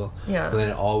Instagram's cool. Yeah. But then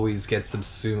it always gets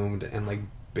subsumed and like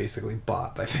basically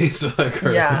bought by Facebook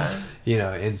or you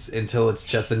know, it's until it's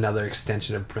just another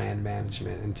extension of brand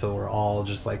management until we're all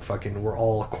just like fucking we're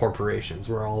all corporations.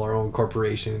 We're all our own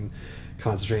corporation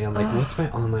concentrating on like what's my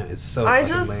online it's so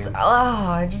lame.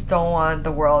 I just don't want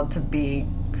the world to be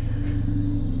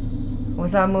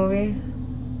what's that movie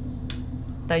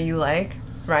that you like?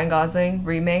 Ryan Gosling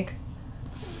remake?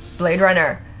 Blade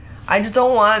Runner. I just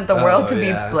don't want the world to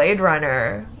be Blade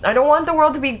Runner. I don't want the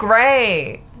world to be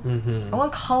gray. I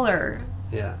want color.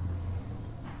 Yeah.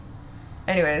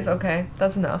 Anyways, okay,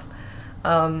 that's enough.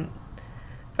 But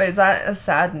is that a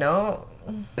sad note?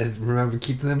 Remember,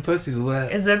 keep them pussies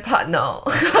wet. Is it no?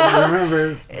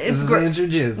 Remember, it's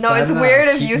introduced. No, it's weird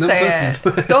if you say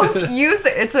it. Don't use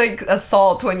it. It's like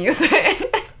assault when you say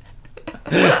it.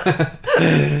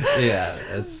 Yeah,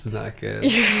 that's not good.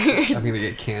 I'm gonna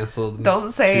get canceled.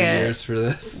 Don't say 2 it. years for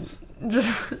this.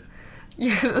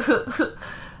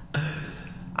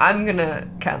 I'm gonna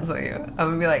cancel you.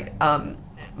 I'm gonna be like,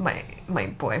 my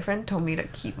boyfriend told me to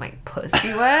keep my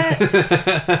pussy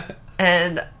wet,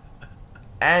 and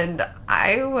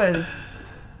I was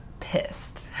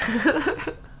pissed.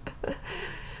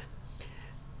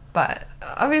 But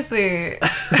obviously.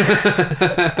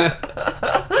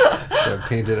 So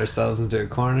painted ourselves into a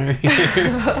corner here.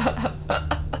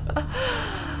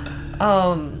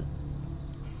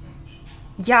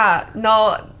 Yeah,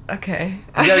 no, okay.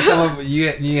 You gotta come up.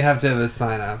 You have to have a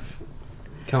sign off.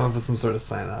 Come up with some sort of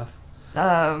sign off.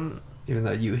 Even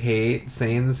though you hate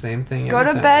saying the same thing. Go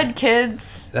to bed,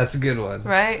 kids. That's a good one.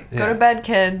 Right? Yeah. Go to bed,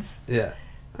 kids. Yeah.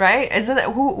 Right? Isn't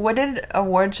it what did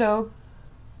award show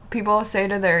people say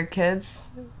to their kids?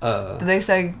 Do they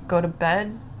say go to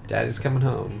bed? Daddy's coming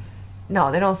home.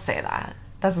 No, they don't say that.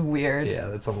 That's weird. Yeah,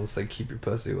 that's almost like keep your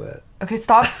pussy wet. Okay,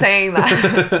 stop saying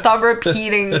that. Stop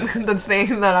repeating the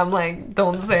thing that I'm like,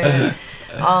 don't say it.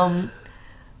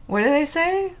 What do they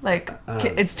say? Like,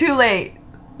 it's too late.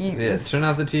 Turn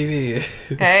off the TV.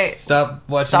 Hey, stop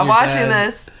watching. Stop watching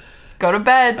this. Go to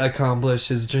bed. Accomplish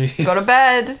his dreams. Go to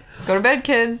bed. Go to bed,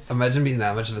 kids. Imagine being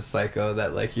that much of a psycho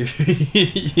that like you're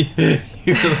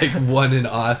like won an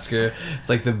Oscar. It's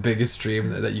like the biggest dream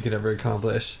that you could ever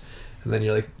accomplish. And then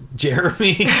you're like,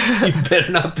 Jeremy, you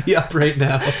better not be up right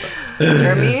now.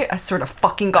 Jeremy, I swear to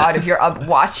fucking God, if you're up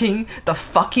watching the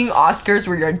fucking Oscars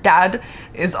where your dad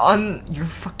is on your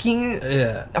fucking...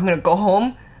 Yeah. I'm gonna go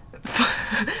home,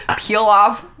 peel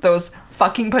off those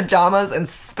fucking pajamas and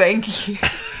spank you.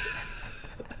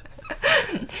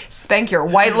 Spank your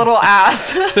white little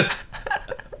ass.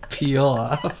 Peel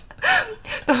off?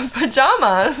 Those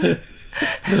pajamas.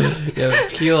 Yeah, but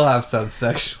peel off sounds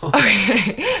sexual.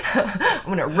 Okay. I'm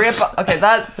gonna rip. Okay,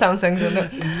 that sounds sexual.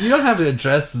 You don't have to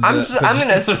address the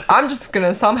I'm just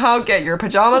gonna somehow get your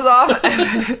pajamas off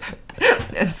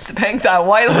and spank that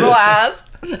white little ass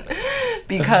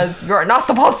because you're not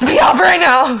supposed to be up right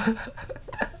now.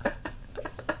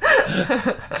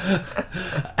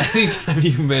 Anytime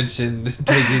you mention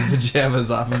taking pajamas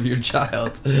off of your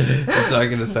child, it's not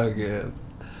gonna sound good.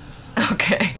 Okay.